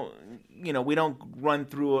run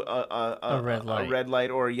through a red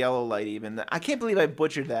light or a yellow light even. I can't believe I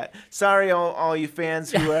butchered that. Sorry, all you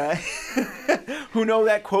fans who who know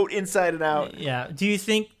that quote inside and out. Yeah. Do you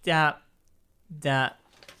think that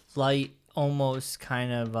light almost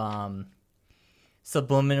kind of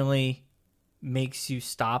subliminally makes you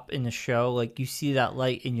stop in the show? Like you see that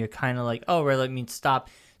light and you're kind of like, oh, red light means stop.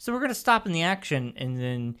 So we're going to stop in the action, and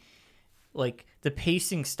then like the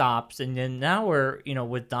pacing stops, and then now we're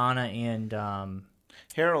with Donna and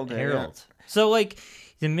Harold. So like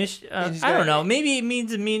the mission. I don't know. Maybe it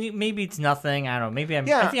means maybe it's nothing. I don't know. Maybe I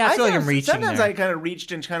feel like I'm reaching. Sometimes there. I kind of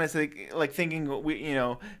reached and kind of like thinking,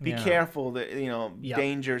 be careful that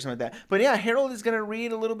danger or something like that. But yeah, Harold is gonna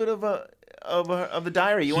read a little bit of the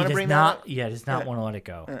diary. You want to bring that up? Yeah, does not want to let it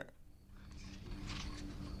go.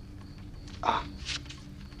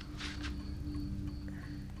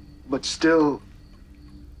 But still,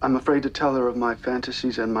 I'm afraid to tell her of my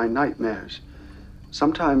fantasies and my nightmares.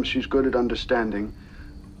 Sometimes she's good at understanding.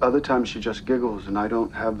 Other times she just giggles, and I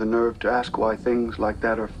don't have the nerve to ask why things like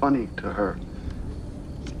that are funny to her.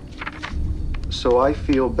 So I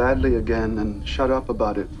feel badly again and shut up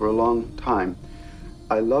about it for a long time.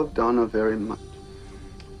 I love Donna very much.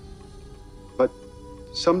 But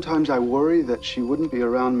sometimes I worry that she wouldn't be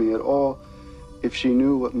around me at all if she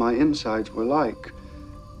knew what my insides were like.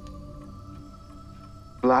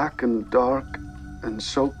 Black and dark and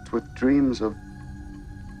soaked with dreams of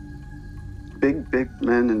big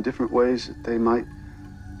men in different ways that they might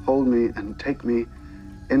hold me and take me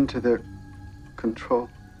into their control.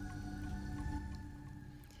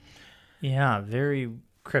 Yeah, very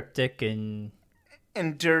cryptic and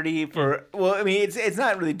dirty for it's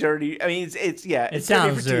not really dirty. I mean it's it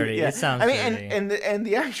sounds dirty. Yeah. It sounds dirty. And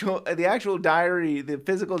the actual diary, the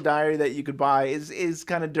physical diary that you could buy is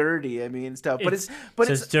kind of dirty. I mean stuff, but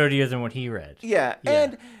it's dirtier than what he read. Yeah.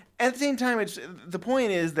 And at the same time, the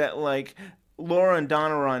point is that like Laura and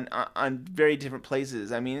Donna are on very different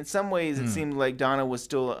places. I mean, in some ways, it seemed like Donna was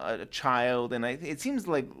still a child, and it seems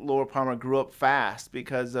like Laura Palmer grew up fast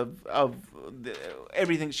because of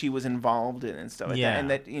everything she was involved in and stuff like that.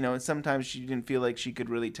 And that, and sometimes she didn't feel like she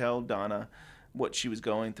could really tell Donna what she was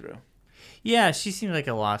going through. Yeah, she seemed like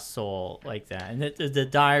a lost soul like that, and the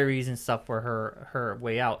diaries and stuff were her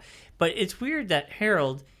way out. But it's weird that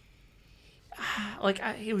Harold.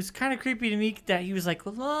 It was kind of creepy to me that he was like,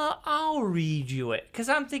 well, I'll read you it. Because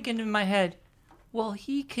I'm thinking in my head, well,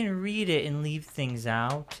 he can read it and leave things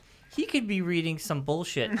out. He could be reading some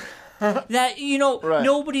bullshit that, right.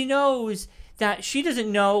 Nobody knows, that she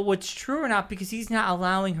doesn't know what's true or not because he's not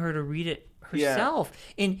allowing her to read it herself.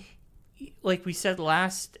 Yeah. And like we said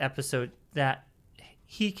last episode, that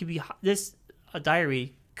he could be, a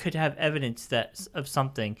diary could have evidence of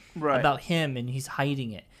something about him and he's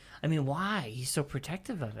hiding it. I mean, why? He's so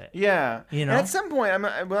protective of it. Yeah. And at some point,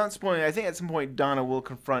 not spoiling, I think at some point Donna will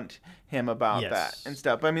confront him about that and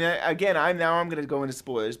stuff. But I mean, I'm going to go into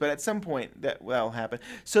spoilers, but at some point that will happen.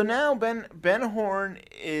 So now Ben Horne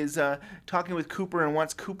is talking with Cooper and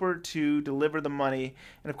wants Cooper to deliver the money.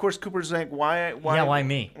 And of course, Cooper's like, why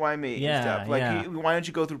me? Why me? Yeah. And stuff. Why don't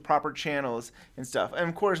you go through proper channels and stuff? And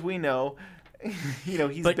of course, we know,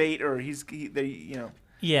 he's bait or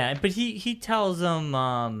Yeah, but he tells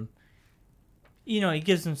him, he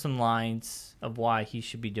gives him some lines of why he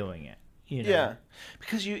should be doing it. Yeah,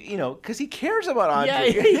 because because he cares about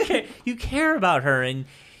Audrey. Yeah, you care about her, and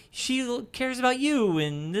she cares about you,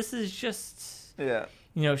 and this is just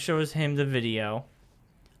shows him the video,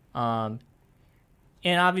 and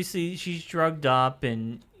obviously she's drugged up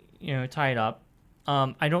and tied up.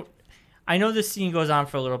 I know this scene goes on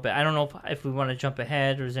for a little bit. I don't know if we want to jump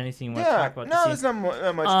ahead or is there anything you want to talk about. No, there's not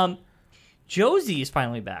much. Josie is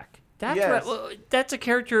finally back. That's a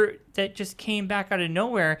character that just came back out of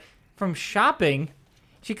nowhere from shopping.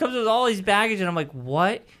 She comes with all these baggage, and I'm like,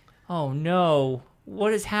 what? Oh, no.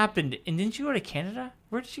 What has happened? And didn't she go to Canada?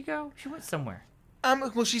 Where did she go? She went somewhere.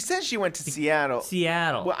 Well, she says she went to Seattle.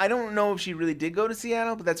 Well, I don't know if she really did go to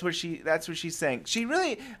Seattle, but that's where she's saying. She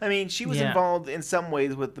really, she was involved in some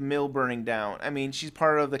ways with the mill burning down. I mean, she's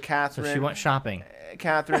part of the Catherine. So she went shopping.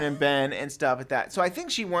 Catherine and Ben and stuff like that. So I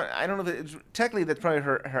think she went. I don't know if technically that's probably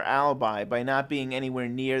her alibi by not being anywhere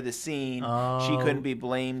near the scene. Oh. She couldn't be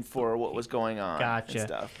blamed for what was going on. Gotcha. And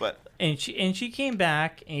stuff, but she came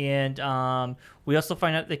back, and we also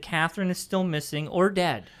find out that Catherine is still missing or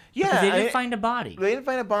dead. Yeah, because they didn't find a body. They didn't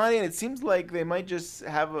find a body, and it seems like they might just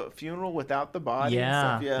have a funeral without the body.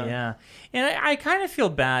 Yeah, and stuff. Yeah. And I kind of feel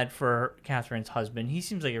bad for Catherine's husband. He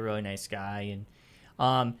seems like a really nice guy,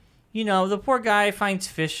 and the poor guy finds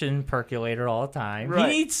fish in percolator all the time.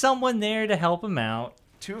 Right. He needs someone there to help him out.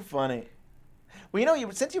 Too funny.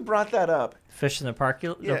 Well, since you brought that up, fish in the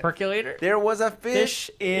percolator. There was a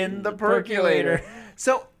fish in the percolator.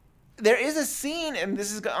 So. There is a scene, and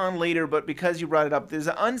this is on later, but because you brought it up, there's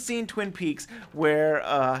an unseen Twin Peaks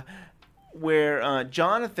where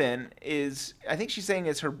Jonathan is, I think she's saying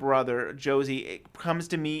is her brother, Josie,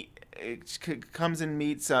 comes and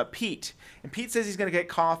meets Pete. And Pete says he's going to get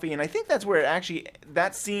coffee, and I think that's where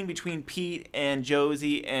that scene between Pete and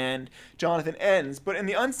Josie and Jonathan ends. But in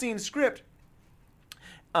the unseen script,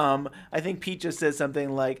 I think Pete just says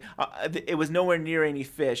something like, "It was nowhere near any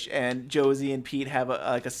fish," and Josie and Pete have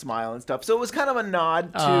a smile and stuff. So it was kind of a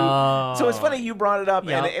nod to. So it's funny you brought it up,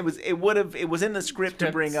 and it was in the script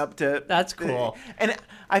to bring up to. That's cool. And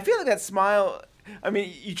I feel like that smile. I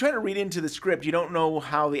mean, you try to read into the script, you don't know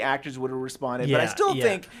how the actors would have responded, but I still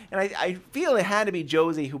think, and I feel it had to be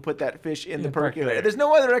Josie who put that fish in the percolator. There's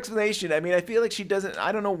no other explanation. I mean, I feel like she doesn't.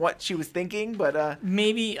 I don't know what she was thinking, but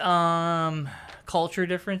maybe culture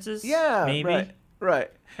differences. Yeah, maybe. Right.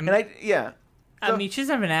 I mean, she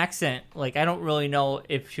doesn't have an accent. Like, I don't really know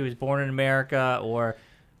if she was born in America or,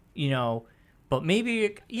 but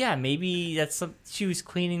maybe that's she was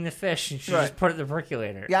cleaning the fish and she just put it in the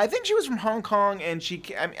percolator. Yeah, I think she was from Hong Kong, and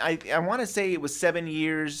I want to say it was 7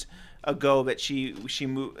 years ago that she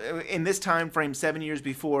moved. In this time frame, 7 years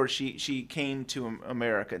before she came to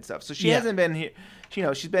America and stuff. So she hasn't been here.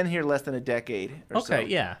 She's been here less than a decade or so. Okay,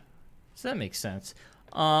 yeah. So that makes sense.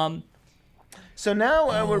 So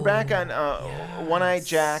now we're back on One-Eyed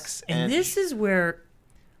Jacks. And this is where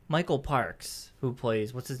Michael Parks, who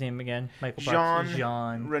plays, what's his name again? Michael Parks.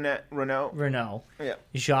 Jean Renault. Yeah.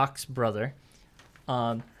 Jacques' brother.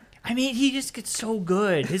 I mean, he just gets so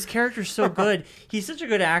good. His character's so good. He's such a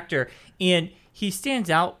good actor. And he stands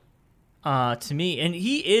out to me. And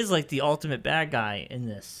he is like the ultimate bad guy in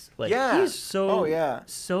this. Like, he's so,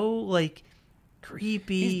 like,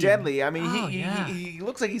 creepy. He's deadly. I mean, he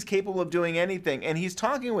looks like he's capable of doing anything. And he's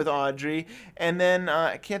talking with Audrey, and then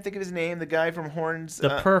I can't think of his name, the guy from Horns.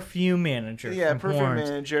 The perfume manager. Yeah, perfume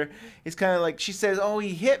manager. He's kind of like, she says, "Oh,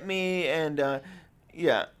 he hit me," and and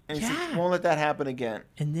he says, "Won't let that happen again."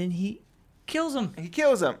 And then he kills him.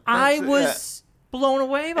 I was blown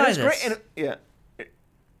away by this. Great.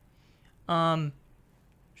 And,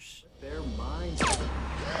 Their minds.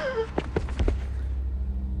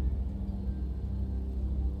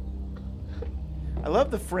 I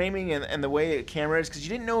love the framing and the way the camera is, because you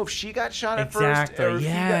didn't know if she got shot at first. Exactly.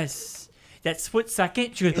 Yes. That split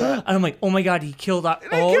second, she goes, and I'm like, oh my god, he killed.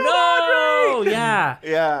 Killed Audrey! Yeah.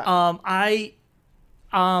 Yeah.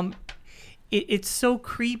 It's so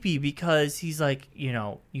creepy because he's like,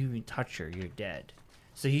 you even touch her, you're dead.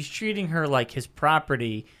 So he's treating her like his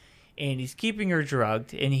property, and he's keeping her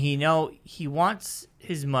drugged, and he wants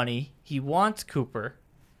his money. He wants Cooper.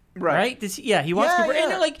 Right? He wants Cooper.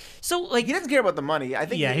 Yeah. And he doesn't care about the money. I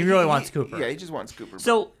think he really wants Cooper. Yeah, he just wants Cooper.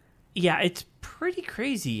 So, it's pretty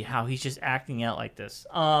crazy how he's just acting out like this.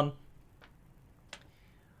 So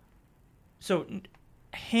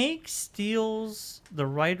Hank steals the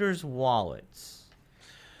writer's wallets.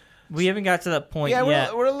 We haven't got to that point yet.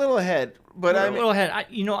 Yeah, we're a little ahead. But a little ahead.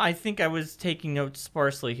 I think I was taking notes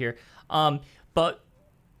sparsely here. But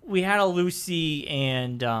we had a Lucy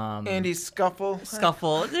and Andy scuffle.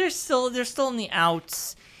 They're still in the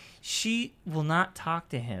outs. She will not talk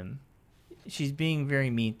to him. She's being very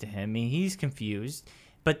mean to him. I mean, he's confused.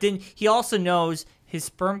 But then he also knows his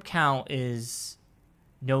sperm count is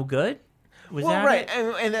no good. Right.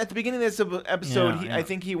 And at the beginning of this episode, I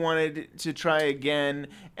think he wanted to try again,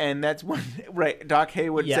 and that's when Doc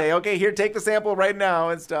Haywood would say, "Okay, here, take the sample right now,"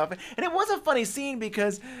 and stuff. And it was a funny scene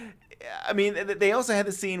because, I mean, they also had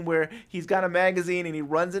the scene where he's got a magazine and he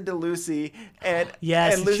runs into Lucy, and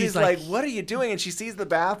Lucy's like, "What are you doing?" And she sees the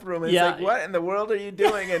bathroom, and it's like, "What in the world are you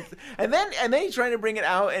doing?" And then he's trying to bring it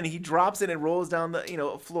out, and he drops it and rolls down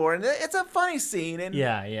the floor, and it's a funny scene. And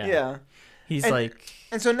he's like.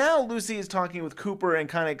 And so now Lucy is talking with Cooper and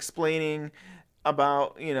kind of explaining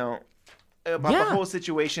about the whole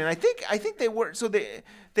situation. I think they were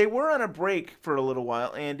on a break for a little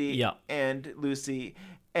while, Andy and Lucy.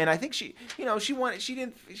 And I think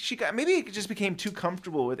maybe it just became too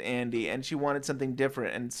comfortable with Andy, and she wanted something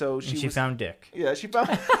different, and so she found Dick. Yeah, she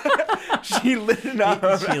found. She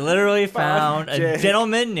literally found a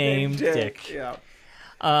gentleman named Dick. Yeah.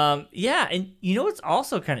 And what's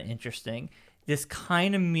also kind of interesting. This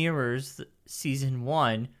kind of mirrors season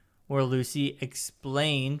 1 where Lucy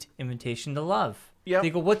explained Invitation to Love. Yep.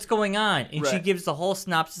 They go, "What's going on?" And she gives the whole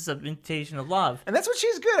synopsis of Invitation to Love. And that's what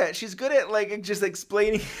she's good at. She's good at just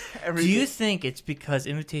explaining everything. Do you think it's because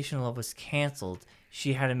Invitation to Love was canceled,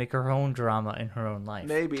 she had to make her own drama in her own life?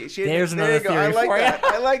 Maybe. There's another theory for you.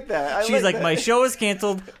 I like that. She's like, my show is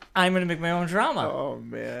canceled. I'm going to make my own drama. Oh,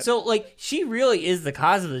 man. So, she really is the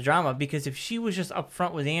cause of the drama, because if she was just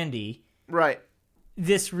upfront with Andy... Right.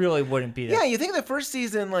 This really wouldn't be that. Yeah, you think the first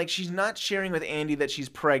season, she's not sharing with Andy that she's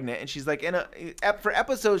pregnant, and she's like, for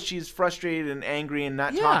episodes, she's frustrated and angry and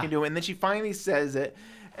not talking to him, and then she finally says it,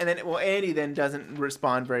 and then, Andy then doesn't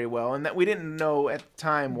respond very well, and that we didn't know at the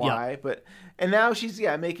time why, and now she's,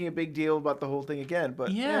 making a big deal about the whole thing again,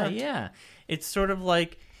 but yeah. It's sort of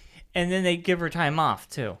like, And then they give her time off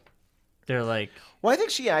too. They're like, well, I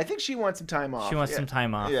think she wants some time off. She wants some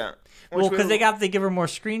time off. Yeah. Well, because they give her more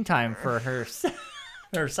screen time for her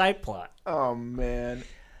her side plot. Oh man.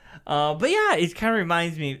 But yeah, it kind of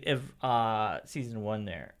reminds me of season 1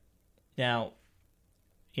 there. Now,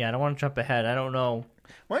 yeah, I don't want to jump ahead. I don't know.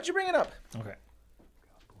 Why don't you bring it up? Okay.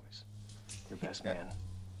 Boys, your best man.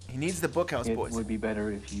 He needs the Bookhouse Boys. It would be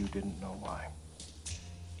better if you didn't know why.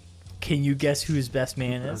 Can you guess who his best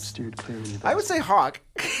man is? Steered clearly. I would say Hawk.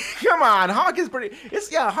 Come on, Hawk is pretty.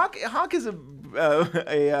 Hawk is the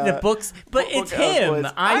books, but it's Bookhouse him.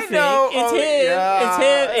 Boys. I think know. it's him.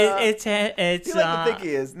 Yeah. It's him. It's You like to think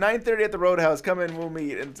he is. 9:30 at the Roadhouse. Come in, we'll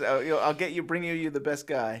meet, and I'll bring you the best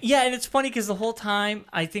guy. Yeah, and it's funny because the whole time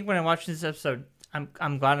I think when I watched this episode,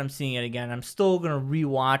 I'm glad I'm seeing it again. I'm still gonna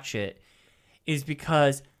rewatch it, is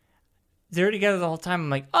because they're together the whole time. I'm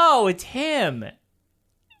like, oh, it's him.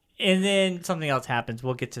 And then something else happens.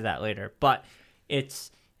 We'll get to that later. But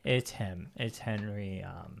it's him. It's Henry.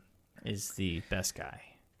 Is the best guy.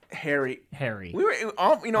 Harry. We were,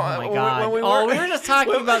 oh my God. We were just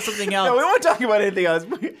talking about something else. No, we weren't talking about anything else.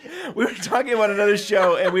 We were talking about another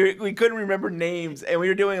show, and we couldn't remember names, and we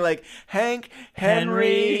were doing like Hank,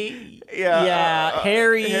 Henry,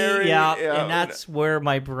 Harry, and that's where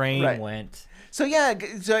my brain went. So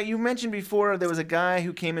so you mentioned before there was a guy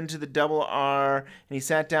who came into the Double R and he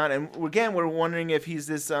sat down, and again we're wondering if he's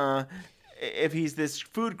this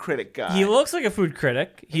food critic guy. He looks like a food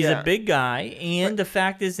critic. He's a big guy, and the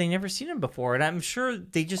fact is they never seen him before, and I'm sure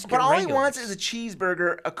they just get all regulars. he wants is a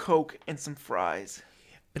cheeseburger, a Coke, and some fries.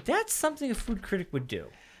 But that's something a food critic would do.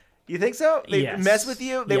 You think so? They'd mess with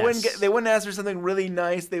you? They Yes. wouldn't ask for something really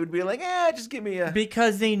nice. They would be like, just give me a...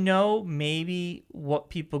 Because they know maybe what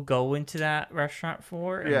people go into that restaurant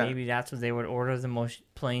for, and maybe that's what they would order, the most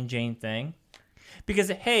plain Jane thing. Because,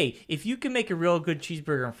 hey, if you can make a real good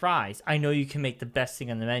cheeseburger and fries, I know you can make the best thing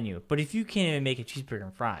on the menu. But if you can't even make a cheeseburger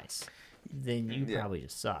and fries, then you probably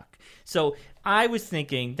just suck. So I was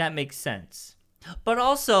thinking that makes sense. But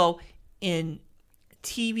also, in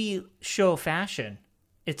TV show fashion,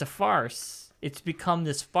 it's a farce. It's become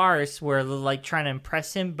this farce where they're like trying to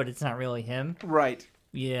impress him, but it's not really him. Right.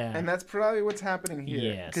 Yeah. And that's probably what's happening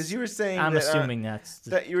here. Yes. Because you were saying I'm assuming that's...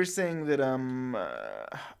 that you were saying that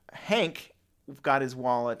Hank got his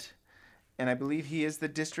wallet, and I believe he is the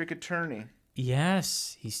district attorney.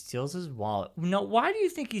 Yes, he steals his wallet. No, why do you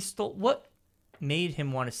think he stole... What made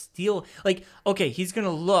him want to steal... Like, okay, he's going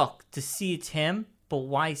to look to see it's him, but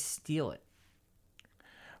why steal it?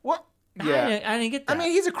 Well, yeah. I didn't get that. I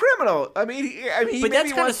mean, he's a criminal. I mean, he but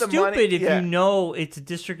that's kind of stupid if you know it's a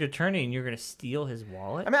district attorney and you're going to steal his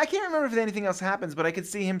wallet. I mean, I can't remember if anything else happens, but I could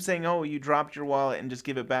see him saying, "Oh, you dropped your wallet," and just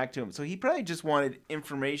give it back to him. So he probably just wanted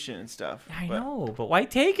information and stuff. I know, but why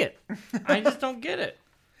take it? I just don't get it.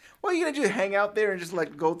 Well, you gonna just hang out there and just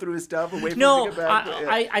like go through his stuff and wait for him to get back?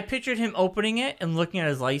 I pictured him opening it and looking at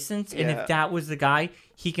his license, and if that was the guy,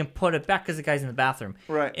 he can put it back because the guy's in the bathroom,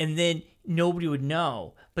 right? And then nobody would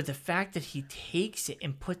know. But the fact that he takes it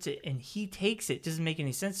and puts it, and he takes it, doesn't make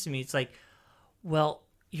any sense to me. It's like, well,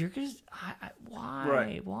 you're just why?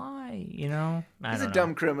 Right. Why? You know, he's a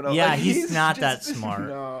dumb criminal. Yeah, like, he's not that smart.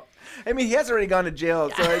 No, I mean he has already gone to jail.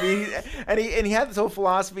 So I mean, and he had this whole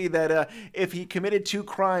philosophy that if he committed 2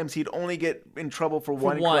 crimes, he'd only get in trouble for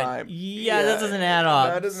one crime. Yeah, that doesn't add up.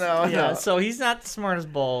 No, it doesn't add up. So he's not the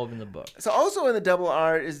smartest bulb in the book. So also in the Double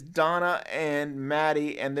R is Donna and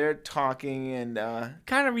Maddie, and they're talking and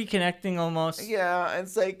kind of reconnecting almost. Yeah, and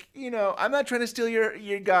it's like, I'm not trying to steal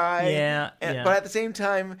your guy. Yeah, but at the same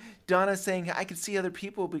time, Donna's saying I can see other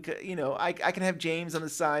people because I can have James on the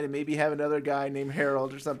side and maybe have another guy named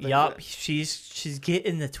Harold or something. Yup, she's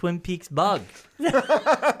getting the Twin Peaks bug,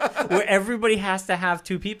 where everybody has to have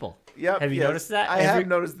 2 people. Yep. Have you noticed that? I have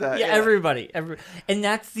noticed that. Yeah, everybody, and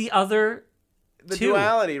that's the other. The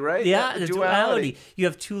duality, right? Yeah, the duality. You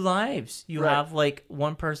have 2 lives. You have like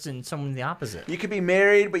one person, someone the opposite. You could be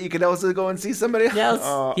married, but you could also go and see somebody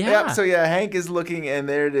else. Yeah. So Hank is looking, and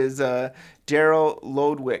there it is, Daryl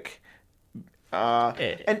Lodwick.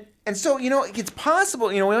 And so it's possible.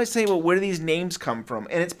 We always say, well, where do these names come from?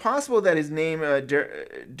 And it's possible that his name,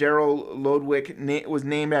 Daryl Lodwick, was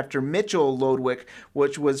named after Mitchell Lodwick,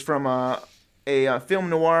 which was from a film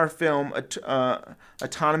noir film,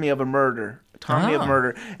 Autonomy of Murder.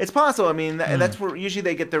 It's possible. I mean, that's where usually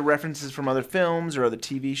they get their references from other films or other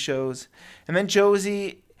TV shows. And then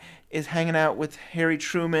Josie is hanging out with Harry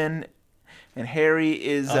Truman, and Harry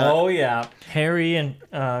is... Harry and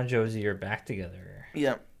Josie are back together.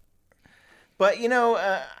 Yeah. But,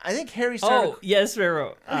 I think Harry started... Oh, yes,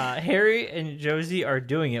 Vero. Harry and Josie are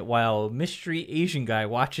doing it while a mystery Asian guy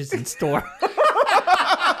watches in store.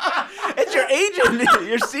 agent,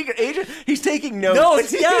 your secret agent. He's taking notes.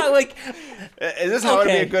 Notes, yeah. Like, is this how to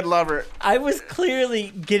be a good lover? I was clearly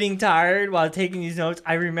getting tired while taking these notes.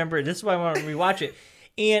 I remember. This is why I want to rewatch it.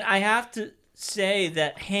 And I have to say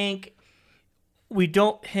that Hank, we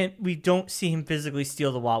don't see him physically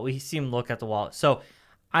steal the wallet. We see him look at the wallet. So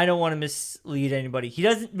I don't want to mislead anybody.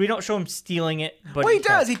 We don't show him stealing it, but he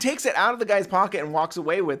does. He takes it out of the guy's pocket and walks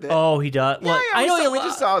away with it. Oh, he does. Yeah, we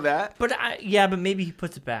just saw that. But maybe he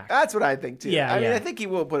puts it back. That's what I think too. Yeah, I mean, I think he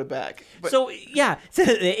will put it back. But... So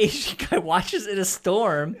the Asian guy watches in a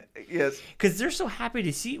storm. Yes. Because they're so happy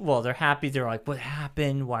to see. Well, they're happy. They're like, "What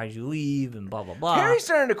happened? Why did you leave?" And blah blah blah. Harry's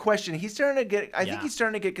starting to question. He's starting to get. I think he's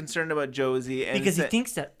starting to get concerned about Josie, and because he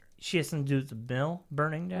thinks that she has something to do with the mill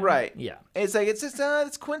burning down. Right. Yeah. It's like it's just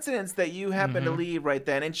it's coincidence that you happen to leave right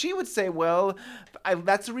then, and she would say, "Well,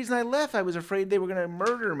 that's the reason I left. I was afraid they were going to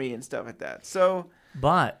murder me and stuff like that." So.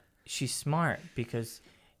 But she's smart because,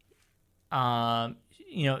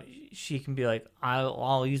 she can be like,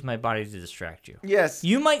 I'll use my body to distract you. Yes.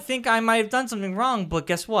 You might think I might have done something wrong, but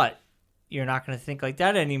guess what? You're not going to think like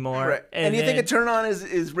that anymore. Right. And you think a turn on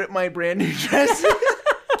is rip my brand new dress?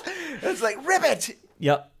 It's like, rip it!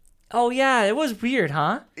 Yep. Oh, yeah. It was weird,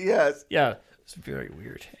 huh? Yes. Yeah. It's very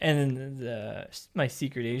weird. And then my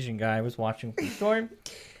secret Asian guy was watching the storm.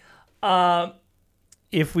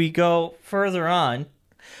 If we go further on.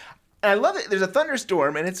 I love it. There's a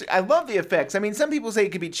thunderstorm, and I love the effects. I mean, some people say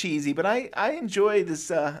it could be cheesy, but I enjoy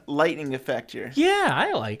this lightning effect here. Yeah,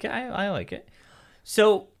 I like it. I like it.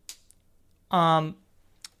 So,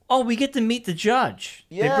 we get to meet the judge.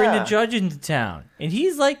 Yeah. They bring the judge into town, and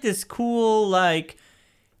he's like this cool, like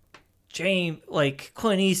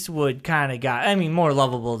Clint Eastwood kind of guy. I mean, more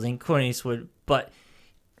lovable than Clint Eastwood, but.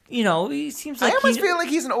 He seems like... I almost feel like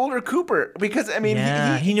he's an older Cooper because, I mean...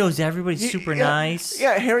 Yeah, he knows everybody's super nice.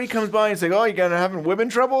 Yeah, Harry comes by and says, "Oh, you gonna having women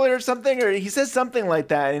trouble or something?" Or he says something like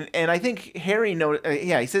that. And I think Harry knows...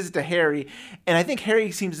 he says it to Harry. And I think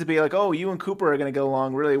Harry seems to be like, "Oh, you and Cooper are going to get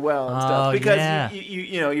along really well and stuff." Because,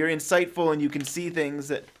 you're insightful and you can see things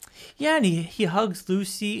that... Yeah, and he hugs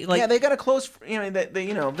Lucy. Like, yeah, they got a close.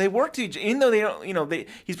 They work to each. Even though they don't.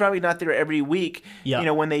 He's probably not there every week. Yeah.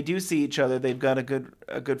 When they do see each other, they've got a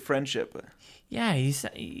good friendship. Yeah, he's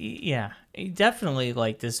definitely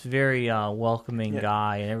like this very welcoming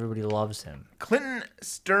guy, and everybody loves him. Clinton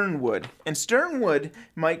Sternwood, and Sternwood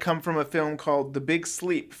might come from a film called The Big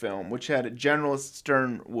Sleep film, which had General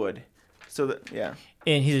Sternwood. So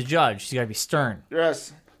and he's a judge. He's got to be stern.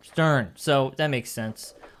 Yes. Stern. So that makes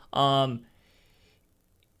sense.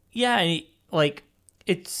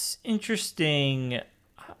 It's interesting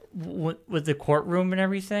with the courtroom and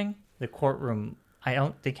everything. The courtroom, I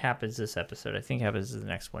don't think happens this episode. I think happens in the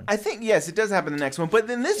next one. I think, yes, it does happen in the next one. But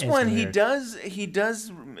in this one, he does,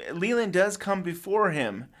 Leland does come before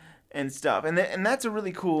him and stuff. And that's a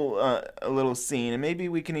really cool little scene. And maybe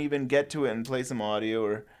we can even get to it and play some audio,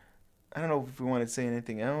 or I don't know if we want to say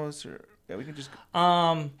anything else, or we can just...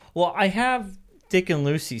 Well, I have Dick and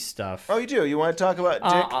Lucy stuff. Oh, you do? You want to talk about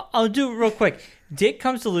Dick? I'll do it real quick. Dick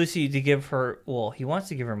comes to Lucy to give her... Well, he wants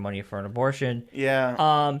to give her money for an abortion.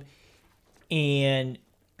 Yeah. And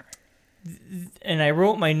I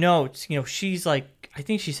wrote my notes. She's like... I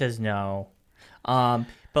think she says no. But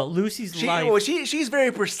Lucy's life... Well, she's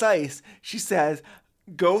very precise. She says...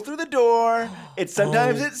 Go through the door. It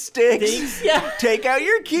sticks. Yeah. Take out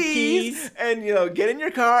your keys. And get in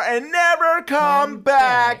your car and never come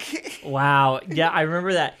back. Wow. Yeah, I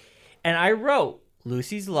remember that. And I wrote,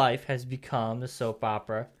 Lucy's life has become the soap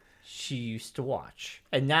opera she used to watch,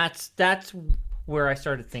 and that's where I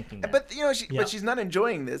started thinking that. But but she's not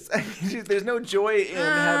enjoying this. There's no joy in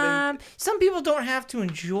having. Some people don't have to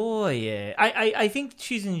enjoy it. I think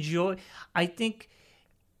she's I think.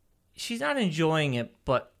 She's not enjoying it,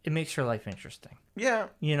 but it makes her life interesting. Yeah.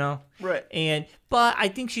 Right. But I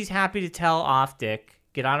think she's happy to tell off Dick,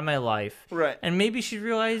 get out of my life. Right. And maybe she's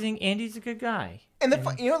realizing Andy's a good guy. And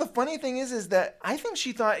the funny thing is that I think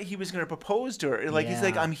she thought he was going to propose to her. Like, he's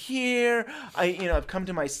like, "I'm here. I've come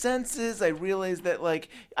to my senses. I realized that, like,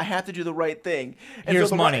 I have to do the right thing. And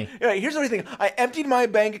here's money." Here's the right thing. I emptied my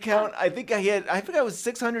bank account. I think I forgot it was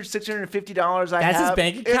 $650. That's his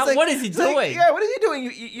bank account? Like, what is he doing? What is he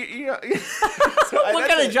doing? What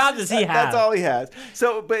kind of job does he have? That's all he has.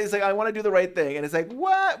 So, but it's like, I want to do the right thing. And it's like,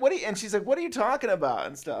 what? And she's like, "What are you talking about?"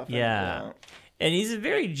 And stuff. Yeah. And he's a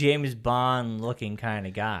very James Bond-looking kind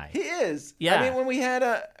of guy. He is. Yeah. I mean, when we had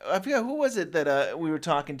I forget who was it that we were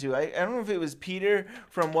talking to. I don't know if it was Peter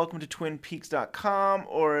from Welcome to TwinPeaks.com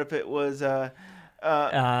or if it was. I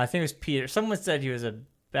think it was Peter. Someone said he was a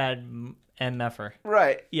bad MFer.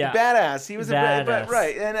 Right. Yeah. Badass. He was Badass.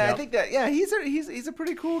 right. And I Yep. think that he's a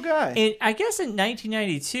pretty cool guy. And I guess in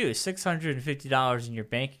 1992, $650 in your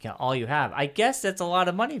bank account, all you have. I guess that's a lot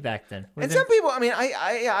of money back then. And some people, I mean,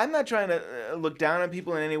 I'm not trying to look down on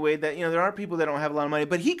people in any way. That there are people that don't have a lot of money,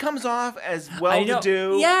 but he comes off as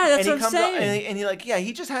well-to-do. Yeah, that's and he what I'm comes saying. Off, and he like,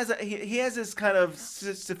 he just has he has this kind of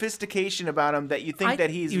sophistication about him that you think that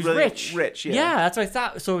he's really rich. Yeah, that's what I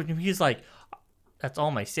thought. So he's like, that's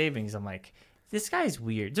all my savings. I'm like, this guy's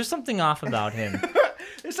weird. There's something off about him.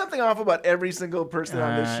 There's something off about every single person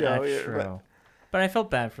on this show. That's true. But I felt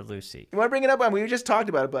bad for Lucy. You want to bring it up? We just talked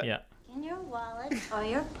about it, but yeah. In your wallet or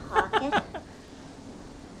your pocket,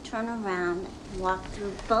 turn around and walk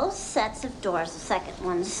through both sets of doors. The second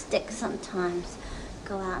one sticks sometimes.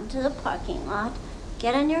 Go out into the parking lot,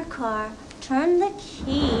 get in your car, turn the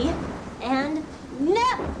key, and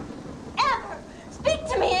never, ever speak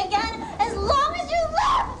to me again as long as you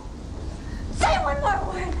live! Say one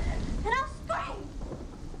more word, and I'll scream!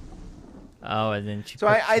 Oh, and then she. So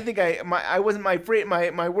I think I wasn't my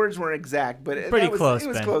words weren't exact, but pretty close, it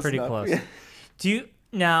was Ben. close Pretty enough. close. Yeah. Do you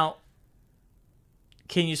now?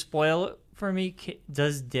 Can you spoil it for me?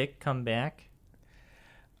 Does Dick come back?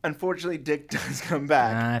 Unfortunately, Dick does come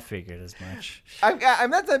back. I figured as much. I'm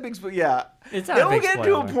not that big. Yeah, it's not. It'll get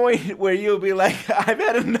to a point where you'll be like, I've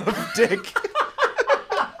had enough, Dick.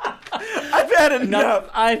 I've had enough.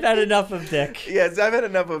 I've had enough of Dick. Yes, I've had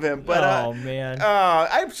enough of him. But oh man.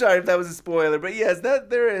 I'm sorry if that was a spoiler, but yes,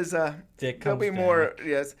 there is. Dick there'll comes be back. more.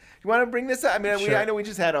 Yes. You want to bring this up? I mean, Sure. I know we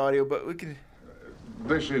just had audio, but we can.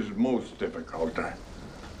 This is most difficult.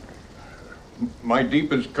 My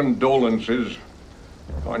deepest condolences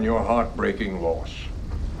on your heartbreaking loss.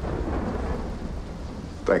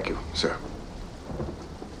 Thank you, sir.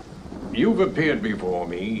 You've appeared before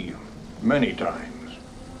me many times.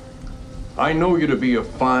 I know you to be a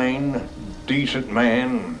fine, decent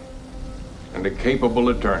man and a capable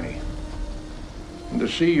attorney. And to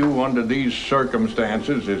see you under these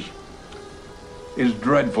circumstances is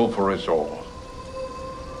dreadful for us all.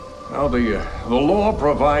 Now, the law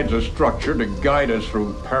provides a structure to guide us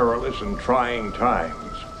through perilous and trying times.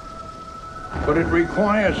 But it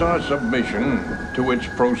requires our submission to its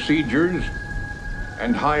procedures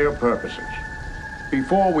and higher purposes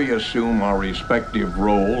before we assume our respective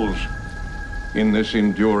roles in this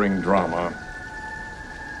enduring drama.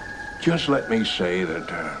 Just let me say that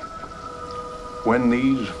when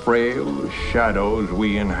these frail shadows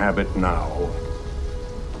we inhabit now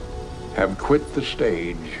have quit the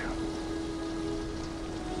stage,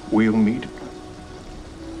 we'll meet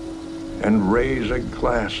and raise a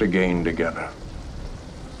glass again together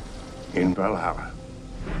in Valhalla.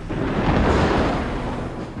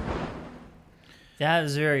 That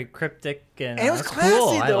was very cryptic and it was that's classy,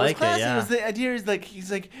 cool. though. I It was like classy. it. Yeah. It was the idea is like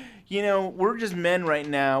he's like, we're just men right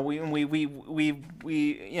now. We've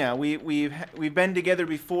been together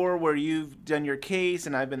before where you've done your case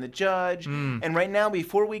and I've been the judge. And right now,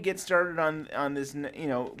 before we get started on this,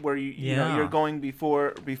 where you're going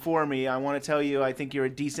before me, I want to tell you I think you're a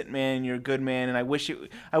decent man, you're a good man, and I wish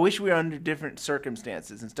we were under different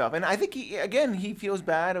circumstances and stuff. And I think he feels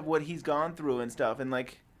bad of what he's gone through and stuff, and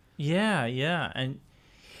like. Yeah, and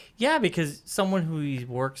because someone who he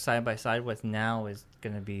works side by side with now is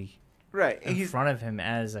going to be right in front of him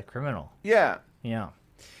as a criminal. Yeah.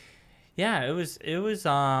 It was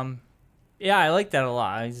I like that a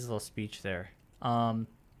lot. His little speech there. And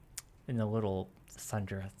the little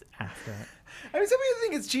thunder after it. I mean, some people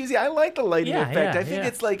think it's cheesy. I like the lighting effect. I think yeah.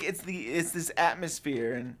 it's like it's this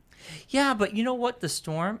atmosphere and. Yeah, but you know what? The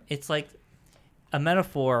storm. It's like a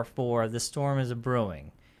metaphor for the storm is a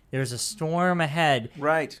brewing. There's a storm ahead.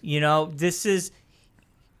 Right. This is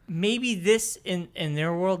maybe this in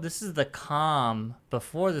their world. This is the calm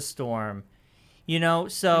before the storm.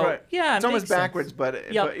 So right. Yeah, it's almost backwards, sense.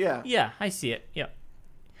 but yeah. Yeah, I see it. Yeah.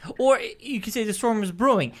 Or you could say the storm is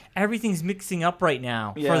brewing. Everything's mixing up right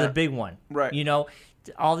now for the big one. Right.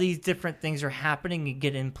 All these different things are happening and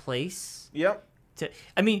get in place. Yep.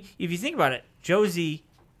 I mean, if you think about it, Josie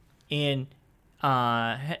and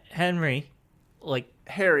Henry, like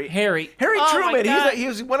Harry Truman. He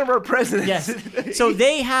was one of our presidents. Yes. So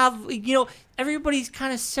they have, everybody's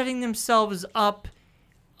kind of setting themselves up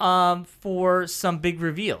for some big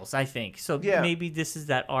reveals, I think. So maybe this is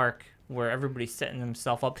that arc where everybody's setting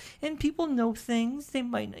themselves up, and people know things they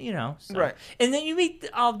might, So. Right. And then you meet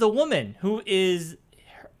the woman who is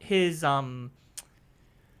his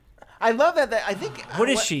I love that. I think. What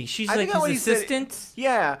is she? She's like his assistant.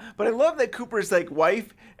 Yeah, but I love that Cooper's like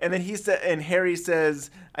wife, and then and Harry says,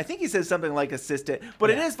 I think he says something like assistant. But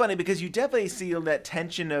it is funny because you definitely see that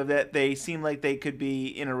tension of that they seem like they could be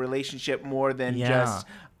in a relationship more than just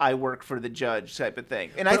I work for the judge type of thing.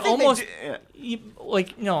 And but I think almost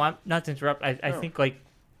no, I'm not to interrupt. I think like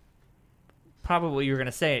probably what you were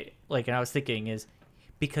gonna say, like, and I was thinking is,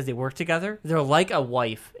 because they work together, they're like a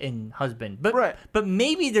wife and husband. But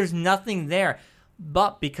maybe there's nothing there.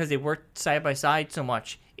 But because they work side by side so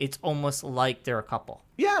much, it's almost like they're a couple.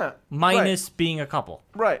 Yeah. Minus being a couple.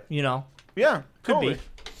 Right. You know? Yeah. Could totally. be.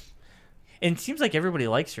 And it seems like everybody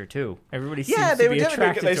likes her too. Everybody seems to be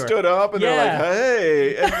attracted to her. They stood up and they're like,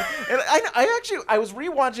 "Hey!" And I was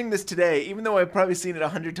rewatching this today, even though I've probably seen it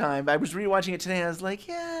 100 times. I was rewatching it today, and I was like,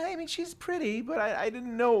 "Yeah, I mean, she's pretty," but I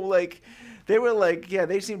didn't know like. They were like,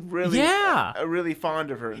 they seemed really, really fond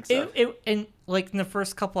of her and stuff. And like in the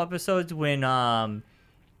first couple episodes when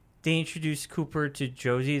they introduced Cooper to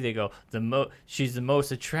Josie, they go, she's the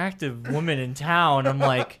most attractive woman in town. I'm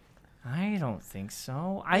like, I don't think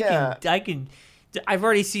so. I've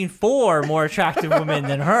already seen 4 more attractive women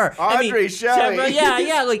than her. Audrey, Shelley.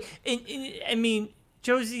 Yeah. Like, I mean,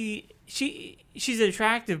 Josie, she's an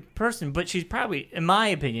attractive person, but she's probably, in my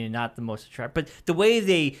opinion, not the most attractive. But the way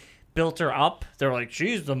they built her up, they're like,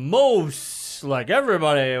 she's the most, like,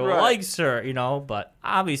 everybody likes her, you know, but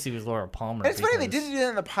obviously it was Laura Palmer. And it's funny, they did do that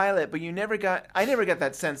in the pilot, but I never got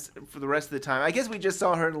that sense for the rest of the time. I guess we just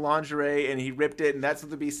saw her in lingerie and he ripped it and that's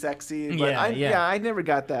what to be sexy, but I never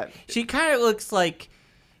got that. She kind of looks like,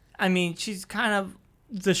 I mean, she's kind of,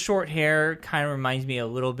 the short hair kind of reminds me a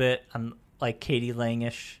little bit, like Katie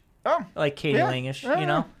Lang-ish. Oh. Like Katie Lang-ish, you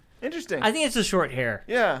know? Interesting. I think it's the short hair.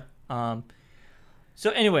 Yeah. So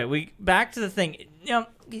anyway, we back to the thing. You know,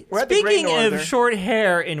 speaking of short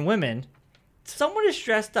hair in women, someone is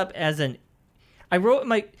dressed up as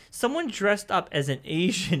someone dressed up as an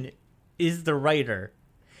Asian is the writer,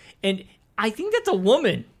 and I think that's a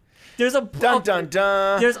woman. There's a dun dun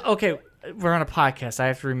dun. We're on a podcast. I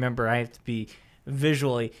have to remember. I have to be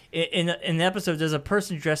visually in the episode. There's a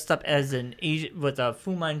person dressed up as an Asian with a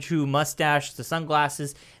Fu Manchu mustache, the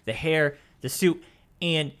sunglasses, the hair, the suit,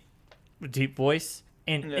 and deep voice.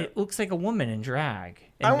 And it looks like a woman in drag.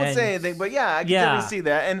 And I won't say anything, but I can definitely see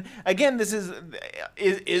that. And again, this is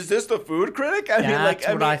this the food critic? That's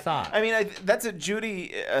what I thought. I mean, that's what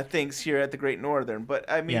Judy thinks here at the Great Northern.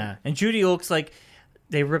 But I mean, and Judy looks like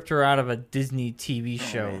they ripped her out of a Disney TV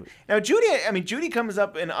show. Man. Now, Judy comes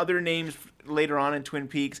up in other names later on in Twin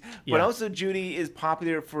Peaks, but also Judy is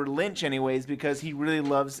popular for Lynch anyways because he really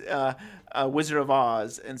loves Wizard of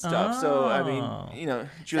Oz and stuff. So I mean, you know,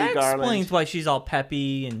 Judy Garland. That explains why she's all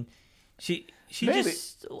peppy and she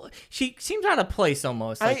seems out of place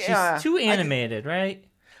almost. Like she's too animated, right?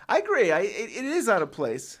 I agree. It is out of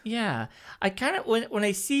place. Yeah, I kind of when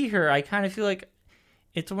I see her, I kind of feel like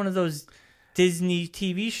it's one of those Disney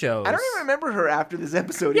TV shows. I don't even remember her after this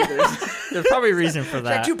episode either. There's probably a reason for that.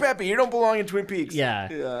 She's like, too peppy. You don't belong in Twin Peaks.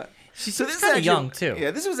 Yeah. She's kind of young too.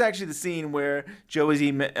 Yeah, this was actually the scene where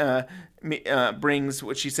Josie brings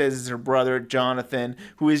what she says is her brother Jonathan,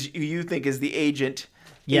 who you think is the agent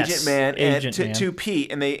man, to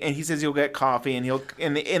Pete, and he says he'll get coffee, and he'll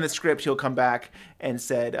in the script he'll come back and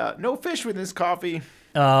said no fish with this coffee.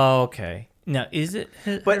 Oh, okay. Now is it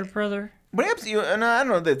her brother? But I don't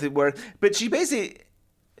know the word, but she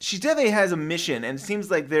definitely has a mission, and it seems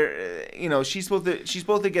like she's supposed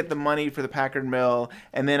to get the money for the Packard Mill,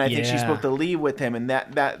 and then I think she's supposed to leave with him, and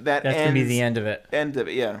that's gonna be the end of it.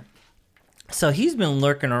 Yeah. So he's been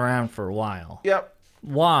lurking around for a while. Yep.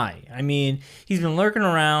 Why? I mean, he's been lurking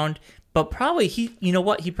around, but probably he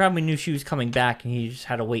probably knew she was coming back, and he just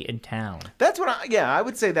had to wait in town. That's what I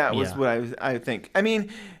would say that was what I think. I mean,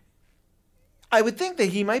 I would think that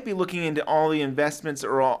he might be looking into all the investments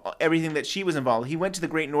or everything that she was involved. He went to the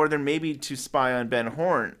Great Northern maybe to spy on Ben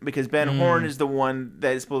Horne because Ben Horne is the one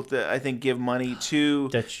that is supposed to, I think, give money to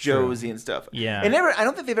Josie and stuff. Yeah. And I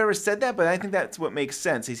don't think they've ever said that, but I think that's what makes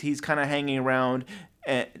sense. He's kind of hanging around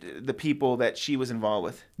the people that she was involved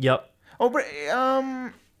with. Yep. Oh, but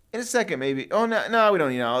in a second, maybe. Oh, no, we don't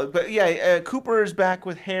need all. But Cooper is back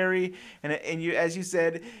with Harry, and you, as you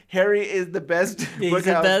said, Harry is the best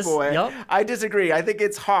Bookhouse boy. Yep. I disagree. I think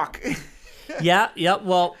it's Hawk. Yeah.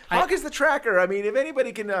 Well, Hawk is the tracker. I mean, if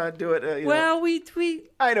anybody can do it, we.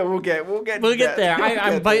 I know we'll get there.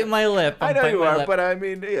 I'm biting my lip. I know you are, but I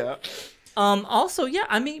mean, yeah. Also, yeah.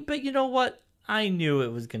 I mean, but you know what? I knew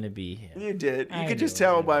it was gonna be him. You did. You could just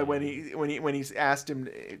tell by when he's asked him,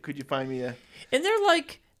 "Could you find me a?" And they're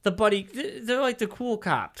like. They're like the cool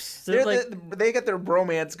cops. They got their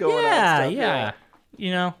bromance going on. Yeah. You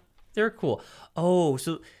know, They're cool. Oh,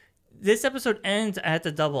 so this episode ends at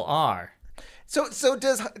the double R. So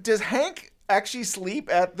does Hank actually sleep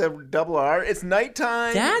at the double R? It's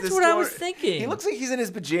nighttime. That's what I was thinking. He looks like he's in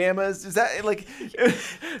his pajamas. Is that like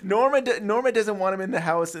Norma doesn't want him in the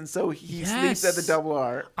house, and so he sleeps at the double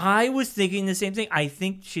R. I was thinking the same thing. I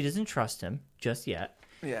think she doesn't trust him just yet.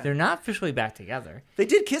 Yeah. They're not officially back together. They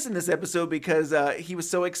did kiss in this episode because he was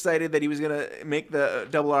so excited that he was going to make the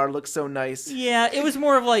double R look so nice. Yeah, it was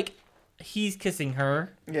more of like he's kissing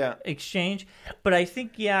her exchange. But I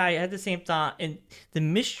think, I had the same thought. And the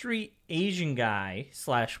mystery Asian guy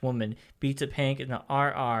 / woman beats up Hank in the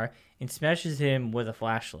RR and smashes him with a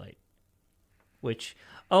flashlight. Which,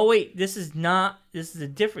 this is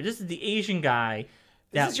the Asian guy.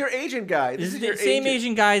 This is your agent guy. This is the same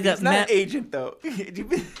Asian guy that He's not agent, though.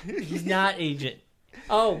 He's not agent.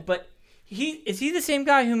 Oh, but is he the same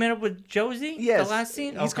guy who met up with Josie? Yes. The last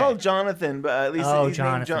scene? He's called Jonathan, but at least he's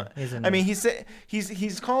Jonathan. named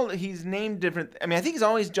he's named different. I mean, I think he's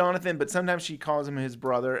always Jonathan, but sometimes she calls him his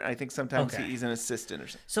brother. And I think sometimes he's an assistant or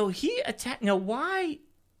something. So he attacked. Now, why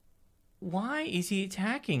is he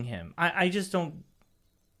attacking him? I just don't.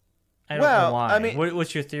 I don't know why. I mean,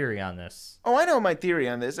 what's your theory on this? Oh, I know my theory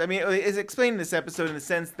on this. I mean, it's explained in this episode in the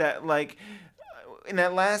sense that, like, in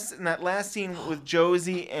that last scene with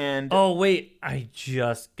Josie and. Oh wait, I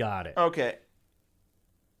just got it. Okay.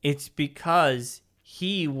 It's because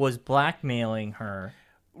he was blackmailing her.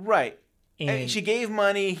 Right. And she gave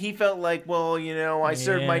money. He felt like, well, I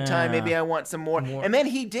served my time. Maybe I want some more. And then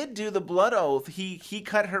he did do the blood oath. He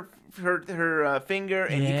cut her finger,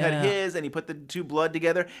 and he cut his, and he put the two blood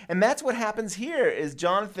together. And that's what happens here. Is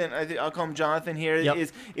Jonathan? I'll call him Jonathan here.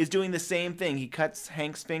 Is doing the same thing. He cuts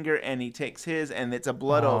Hank's finger, and he takes his, and it's a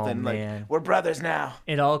blood oath. And like, we're brothers now.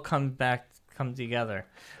 It all come together.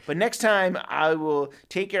 But next time, I will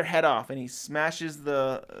take your head off. And he smashes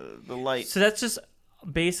the light. So that's just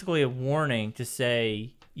basically a warning to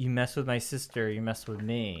say, you mess with my sister, you mess with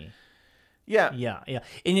me. Yeah. And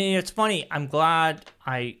it's funny. I'm glad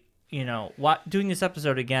doing this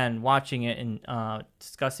episode again, watching it and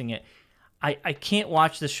discussing it. I can't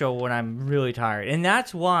watch the show when I'm really tired. And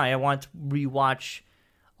that's why I want to rewatch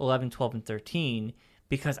 11, 12, and 13,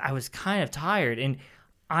 because I was kind of tired. And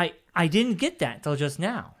I didn't get that until just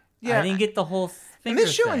now. Yeah, I didn't get the whole thing. And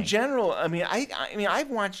this show in general, I mean,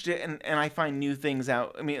 I've watched it and I find new things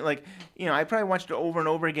out. I mean, like, I probably watched it over and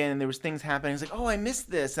over again, and there was things happening. It's like, oh, I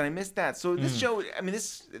missed this and I missed that. So this show, I mean,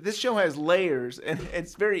 this show has layers, and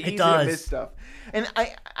it's very easy to miss stuff. And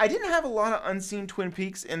I didn't have a lot of unseen Twin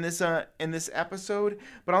Peaks in this episode,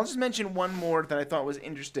 but I'll just mention one more that I thought was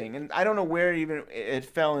interesting. And I don't know where even it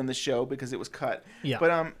fell in the show because it was cut. Yeah.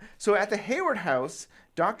 But so at the Hayward house,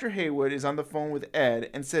 Dr. Haywood is on the phone with Ed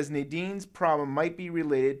and says Nadine's problem might be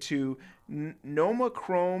related to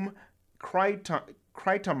nomochrome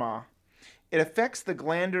cryptoma. It affects the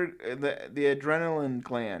adrenaline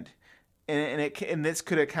gland, and this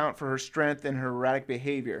could account for her strength and her erratic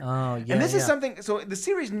behavior. Oh, yeah. And this is something. So the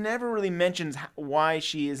series never really mentions why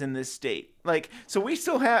she is in this state. Like, so we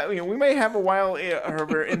still have, we may have a while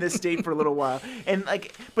her in this state for a little while, and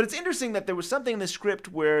like, but it's interesting that there was something in the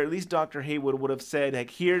script where at least Dr. Haywood would have said, like,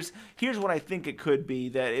 here's what I think it could be.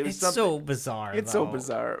 That it was something so bizarre. It's so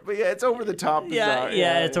bizarre, but yeah, it's over the top bizarre.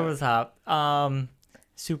 Yeah, it's over the top.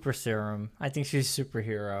 Super serum. I think she's a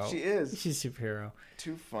superhero. She is. She's a superhero.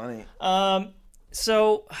 Too funny.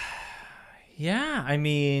 So, yeah, I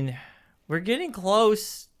mean, we're getting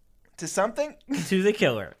close to something. To the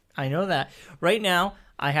killer. I know that. Right now,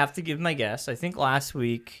 I have to give my guess. I think last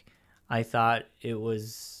week I thought it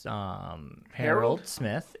was Harold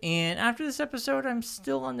Smith. And after this episode, I'm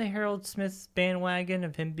still on the Harold Smith bandwagon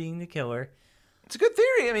of him being the killer. It's a good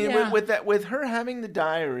theory. I mean, with her having the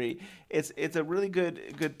diary, it's a really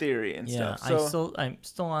good theory and stuff. So I'm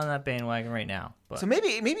still on that bandwagon right now. But. So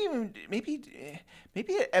maybe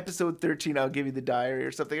at episode 13 I'll give you the diary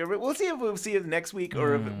or something. We'll see if we'll see it next week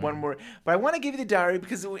or if one more. But I want to give you the diary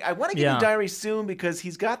because I want to give you the diary soon because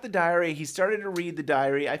he's got the diary. He started to read the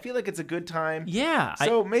diary. I feel like it's a good time. Yeah.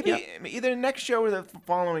 So maybe either the next show or the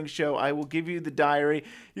following show, I will give you the diary.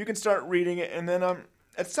 You can start reading it, and then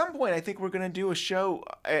at some point, I think we're going to do a show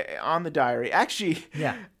on the diary. Actually,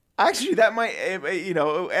 that might,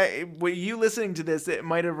 with you listening to this, it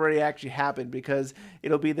might have already actually happened because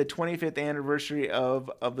it'll be the 25th anniversary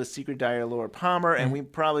of the Secret Diary of Laura Palmer, and we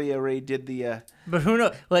probably already did the... But who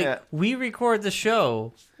knows? We record the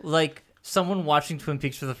show like someone watching Twin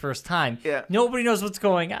Peaks for the first time. Yeah. Nobody knows what's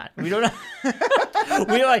going on. We don't know.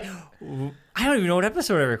 We're like... I don't even know what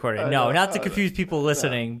episode I recorded. No, not to confuse people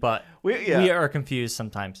listening, but we are confused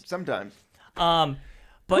sometimes. Sometimes.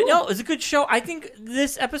 But no, it was a good show. I think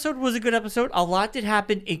this episode was a good episode. A lot did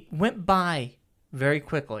happen. It went by very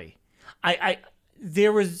quickly.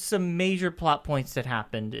 There was some major plot points that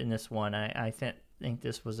happened in this one. I think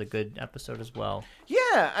this was a good episode as well.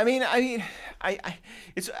 Yeah, I mean,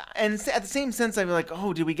 it's, and at the same sense, I'm like,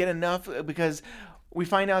 oh, did we get enough? Because we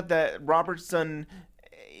find out that Robertson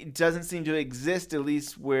doesn't seem to exist, at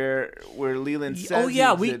least where Leland says. Oh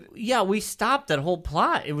yeah, we stopped that whole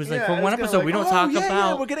plot. It was like for one episode we don't talk about.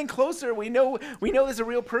 Yeah, we're getting closer. We know there's a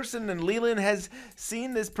real person, and Leland has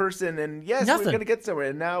seen this person, and yes, we're gonna get somewhere.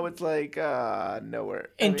 And now it's like nowhere.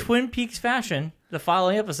 In Twin Peaks fashion, the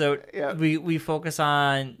following episode, we focus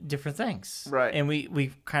on different things, right? And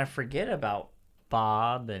we kind of forget about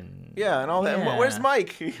Bob and all that. And where's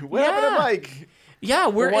Mike? What happened to Mike? Yeah,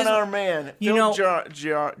 we're one-armed man.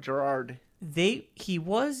 Gerard. He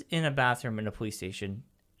was in a bathroom in a police station,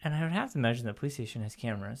 and I would have to imagine the police station has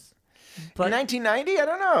cameras. But in 1990, I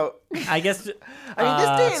don't know. I guess. This day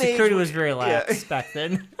and security was very lax back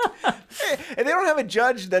then. And they don't have a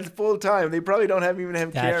judge that's full time. They probably don't even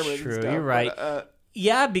have cameras. That's true. And stuff, You're right.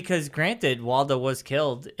 Yeah, because granted, Waldo was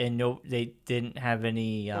killed, and they didn't have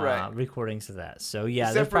any recordings of that. So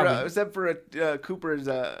yeah, except for Cooper's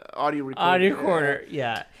audio recorder. Audio recorder,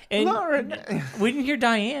 yeah. And we didn't hear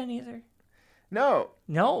Diane either. No.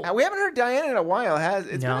 We haven't heard Diane in a while.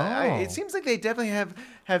 It seems like they definitely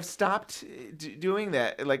have stopped doing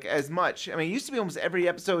that like as much. I mean, it used to be almost every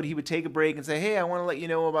episode he would take a break and say, "Hey, I want to let you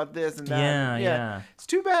know about this and that." Yeah. It's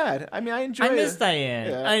too bad. I mean, I miss Diane.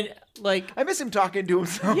 Yeah. I miss him talking to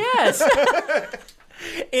himself. Yes.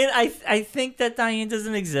 And I think that Diane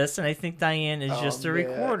doesn't exist, and I think Diane is just a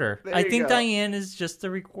recorder. I think Diane is just a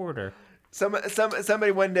recorder.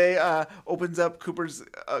 Somebody one day opens up Cooper's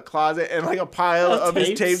closet, and like a pile of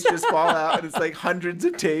his tapes just fall out, and it's like hundreds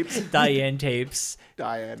of tapes. Diane tapes.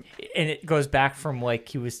 Diane. And it goes back from like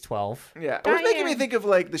he was 12. Yeah. It was making me think of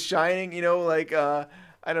like The Shining, like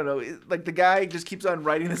I don't know, like the guy just keeps on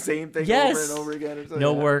writing the same thing over and over again. Or something.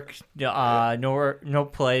 No work, no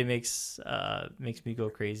play makes me go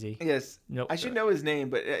crazy. Yes. No. I should know his name,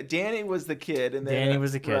 but Danny was the kid, and then Danny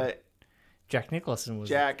was the kid. Right. Jack Nicholson was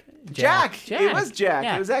Jack. It was Jack.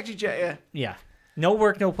 Yeah. It was actually Jack. Yeah. Yeah. No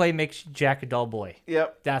work, no play makes Jack a dull boy.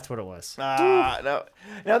 Yep. That's what it was. No.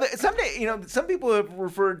 Now, someday, some people have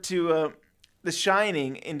referred to The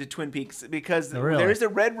Shining into Twin Peaks because there is a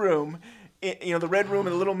red room, the red room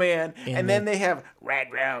and the little man, and then they have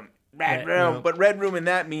red room. But red room in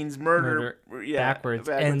that means murder. Backwards.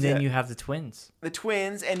 And then you have the twins. The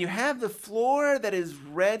twins, and you have the floor that is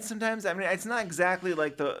red sometimes. I mean, it's not exactly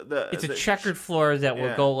like the it's a checkered floor that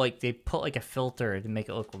will go like they put like a filter to make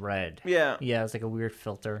it look red. Yeah. Yeah, it's like a weird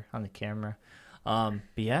filter on the camera. But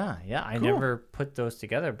yeah, I never put those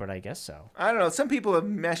together, but I guess so. I don't know. Some people have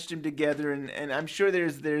meshed them together, and I'm sure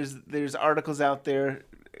there's articles out there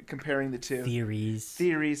comparing the two.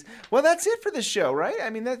 Theories. Well, that's it for the show, right? I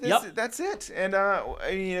mean, that's it. And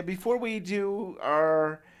before we do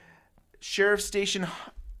our sheriff station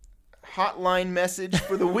hotline message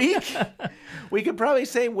for the week, we could probably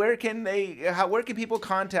say where can people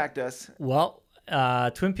contact us? Well,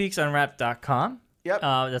 TwinPeaksUnwrapped.com. Yep.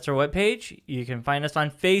 That's our webpage. You can find us on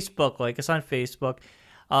Facebook. Like us on Facebook.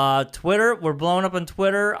 Twitter. We're blowing up on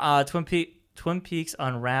Twitter. Twin Peaks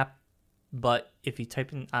Unwrapped. But if you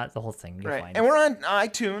type in the whole thing, you'll find it. And we're on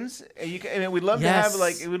iTunes. We'd love to have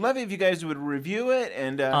we'd love it if you guys would review it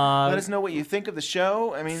and let us know what you think of the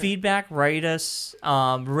show. I mean, feedback, rate us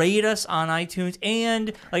on iTunes,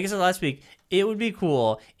 and like I said last week, it would be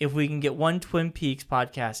cool if we can get one Twin Peaks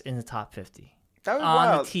podcast in the top 50. That would be on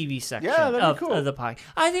wild. The TV section that'd be cool. of the podcast.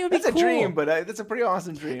 I think it would be cool. That's a dream, but that's a pretty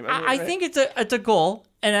awesome dream. I think it's a goal,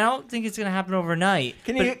 and I don't think it's going to happen overnight.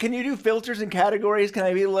 Can you do filters and categories? Can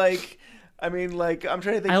I be like... I'm trying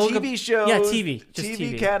to think. TV shows. Yeah, TV. Just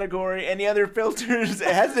TV category. Any other filters?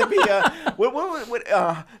 It has to be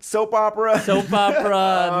what soap opera. Soap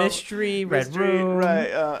opera, mystery, Red Room.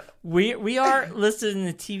 Right. We are listed in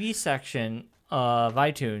the TV section of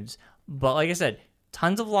iTunes, but like I said,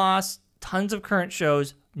 tons of Lost, tons of current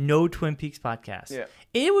shows, no Twin Peaks podcast. Yeah.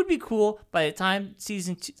 It would be cool by the time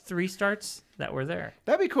season 3 starts that we're there.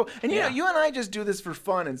 That'd be cool. And you know, you and I just do this for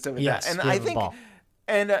fun and stuff like that.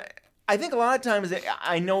 And I think a lot of times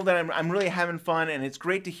I know that I'm really having fun, and it's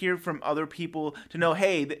great to hear from other people to know,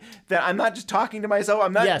 hey, that I'm not just talking to myself.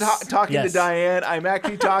 I'm not talking to Diane. I'm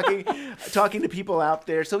actually talking to people out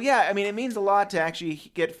there. So yeah, I mean, it means a lot to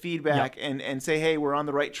actually get feedback and say, hey, we're on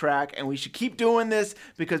the right track, and we should keep doing this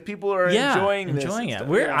because people are enjoying this.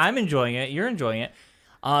 I'm enjoying it. You're enjoying it.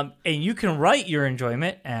 And you can write your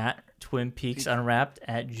enjoyment at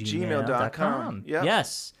twinpeaksunwrapped@gmail.com. Yep.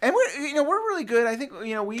 Yes. And we're really good. I think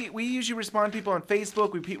we usually respond to people on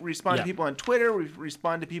Facebook. We respond to people on Twitter. We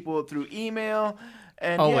respond to people through email.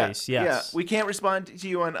 And always, yes. Yeah, we can't respond to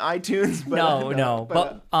you on iTunes. But, No.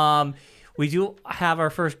 But we do have our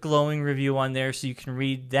first glowing review on there, so you can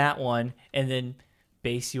read that one and then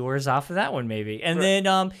base yours off of that one, maybe. And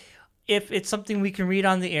then if it's something we can read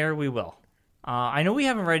on the air, we will. I know we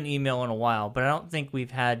haven't read an email in a while, but I don't think we've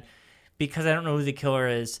had, because I don't know who the killer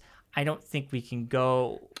is, I don't think we can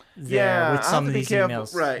go there with some of these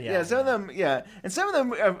emails. Right. Yeah. Some of them. Yeah. And some of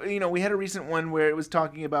them. We had a recent one where it was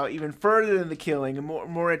talking about even further than the killing and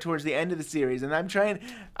more towards the end of the series. And I'm trying.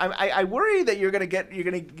 I worry that you're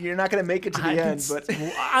not gonna make it to the end. But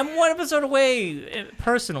I'm one episode away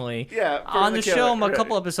personally. Yeah. On the show, I'm a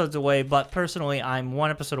couple episodes away, but personally, I'm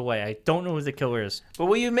one episode away. I don't know who the killer is. But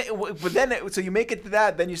so you make it to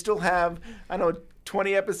that, then you still have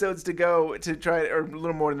 20 episodes to go to try, or a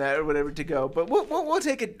little more than that, or whatever to go. But we'll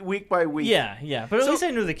take it week by week. Yeah. But at least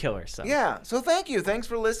I knew the killer. So yeah. So thank you. Thanks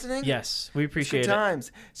for listening. Yes, we appreciate it. Good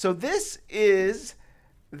times. So this is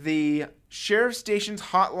the Sheriff Station's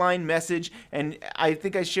hotline message, and I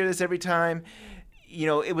think I share this every time.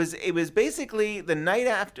 It was basically the night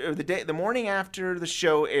after, or the morning after the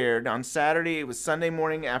show aired on Saturday. It was Sunday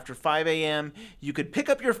morning after 5 a.m. You could pick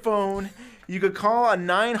up your phone. You could call a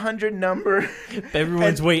 900 number.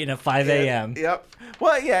 Everyone's waiting at 5 a.m. Yep.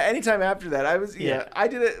 Well, yeah. Anytime after that, I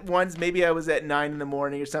did it once. Maybe I was at 9 in the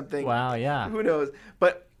morning or something. Wow. Yeah. Who knows?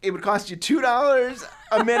 But it would cost you $2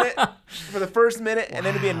 a minute for the first minute, and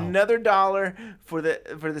then it'd be another $1 for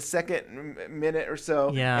the second minute or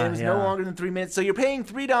so. Yeah, and it was no longer than 3 minutes. So you're paying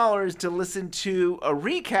 $3 to listen to a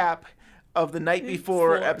recap of the night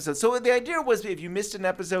before episode. So the idea was, if you missed an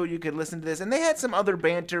episode, you could listen to this. And they had some other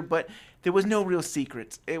banter, but there was no real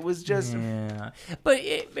secrets. It was just... Yeah. But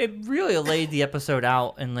it really laid the episode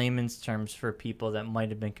out in layman's terms for people that might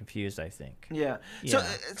have been confused, I think. Yeah.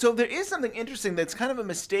 So there is something interesting that's kind of a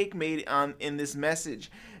mistake made in this message.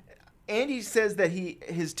 Andy says that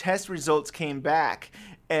his test results came back,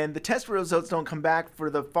 and the test results don't come back for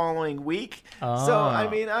the following week. Oh. So I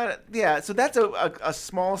mean, so that's a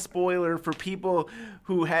small spoiler for people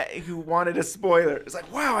who wanted a spoiler. It's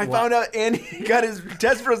like, wow, I found out Andy got his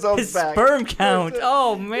test results back. His sperm count.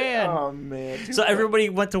 Oh man. Oh man. So everybody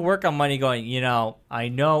went to work on Monday going, I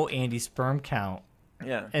know Andy's sperm count.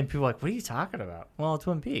 Yeah. And people are like, what are you talking about? Well,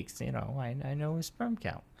 Twin Peaks, I know his sperm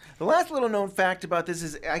count. The last little known fact about this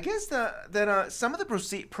is, I guess that some of the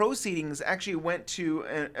proceedings actually went to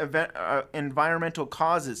environmental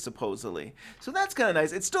causes, supposedly. So that's kind of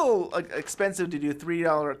nice. It's still expensive to do a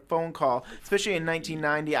 $3 phone call, especially in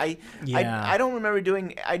 1990. I don't remember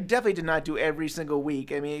doing. I definitely did not do every single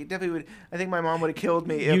week. I mean, definitely would. I think my mom would have killed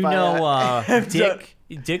me if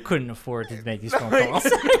Dick couldn't afford to make these phone calls.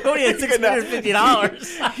 He only had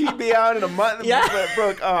 $650. He'd be out in a month. Yeah.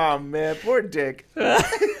 Broke. Oh man, poor Dick.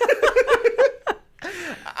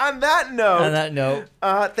 On that note,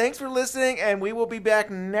 thanks for listening, and we will be back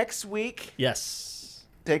next week. Yes.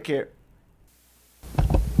 Take care.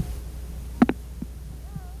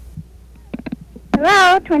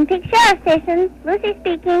 Hello, Twin Peaks Sheriff Station. Lucy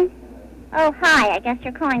speaking. Oh, hi. I guess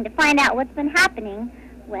you're calling to find out what's been happening.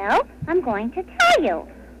 Well, I'm going to tell you.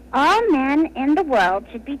 All men in the world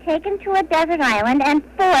should be taken to a desert island and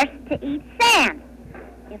forced to eat sand.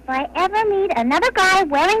 If I ever meet another guy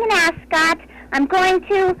wearing an ascot, I'm going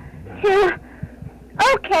to...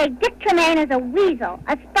 Okay, Dick Tremaine is a weasel,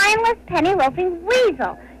 a spineless, penny-loafing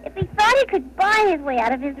weasel. If he thought he could buy his way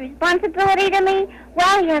out of his responsibility to me,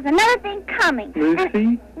 well, he has another thing coming.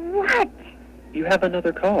 Lucy? What? You have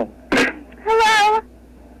another call. Hello?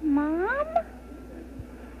 Mom?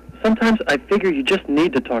 Sometimes I figure you just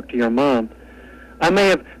need to talk to your mom. I may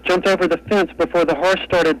have jumped over the fence before the horse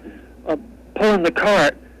started pulling the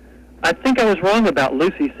cart. I think I was wrong about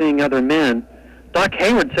Lucy seeing other men. Doc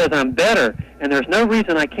Hayward says I'm better, and there's no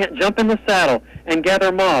reason I can't jump in the saddle and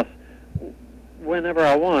gather moss whenever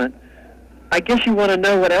I want. I guess you want to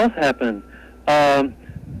know what else happened.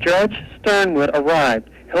 Judge Sternwood arrived.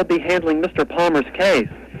 He'll be handling Mr. Palmer's case.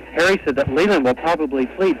 Harry said that Leland will probably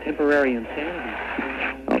plead temporary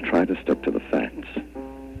insanity. I'll try to stick to the facts.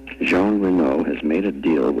 Jean Renault has made a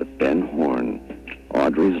deal with Ben Horn,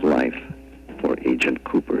 Audrey's life, for Agent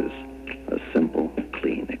Cooper's. A simple,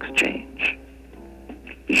 clean exchange.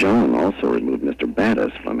 Jean also removed Mr.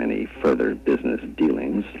 Battis from any further business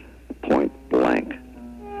dealings, point blank.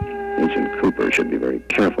 Agent Cooper should be very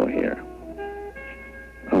careful here.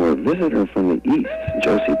 Our visitor from the east,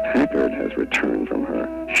 Josie Packard, has returned from her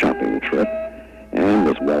shopping trip and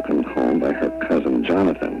was welcomed home by her cousin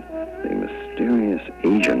Jonathan, the mysterious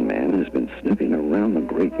agent Russian man has been sniffing around the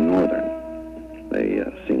Great Northern. They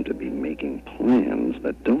seem to be making plans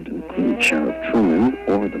that don't include Sheriff Truman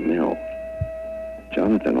or the mill.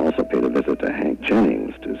 Jonathan also paid a visit to Hank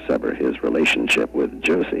Jennings to sever his relationship with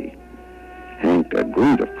Josie. Hank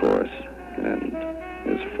agreed, of course, and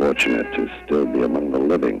is fortunate to still be among the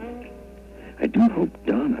living. I do hope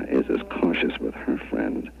Donna is as cautious with her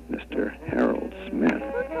friend, Mr. Harold Smith.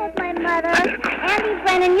 Who told my mother? Andy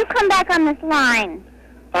Brennan, you come back on this line.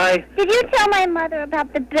 Did you tell my mother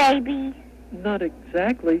about the baby? Not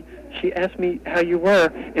exactly. She asked me how you were,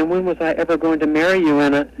 and when was I ever going to marry you,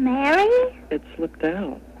 Anna. Marry? It slipped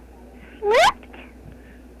out. Slipped?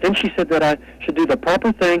 Then she said that I should do the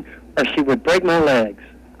proper thing, or she would break my legs.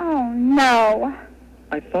 Oh, no.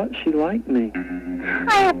 I thought she liked me.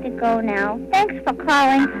 I have to go now. Thanks for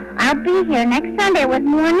calling. I'll be here next Sunday with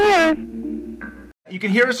more news. You can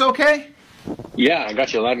hear us okay? Yeah, I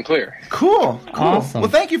got you loud and clear. Cool. Awesome. Well,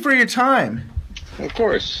 thank you for your time. Of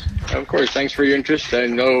course. Thanks for your interest. I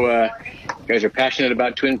know you guys are passionate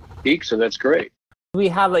about Twin Peaks, so that's great. We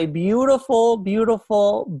have a beautiful,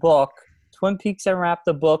 beautiful book, Twin Peaks Unwrapped,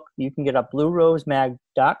 the book. You can get at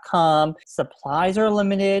bluerosemag.com. Supplies are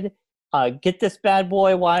limited. Get this bad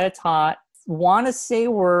boy while it's hot. Want to say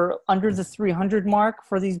we're under the 300 mark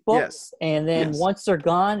for these books. Yes. And then once they're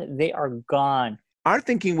gone, they are gone. Our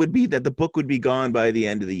thinking would be that the book would be gone by the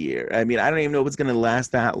end of the year. I mean, I don't even know if it's going to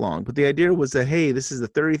last that long. But the idea was that, hey, this is the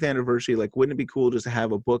 30th anniversary. Like, wouldn't it be cool just to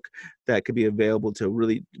have a book that could be available to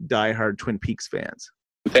really diehard Twin Peaks fans?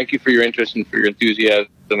 Thank you for your interest and for your enthusiasm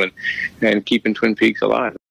and keeping Twin Peaks alive.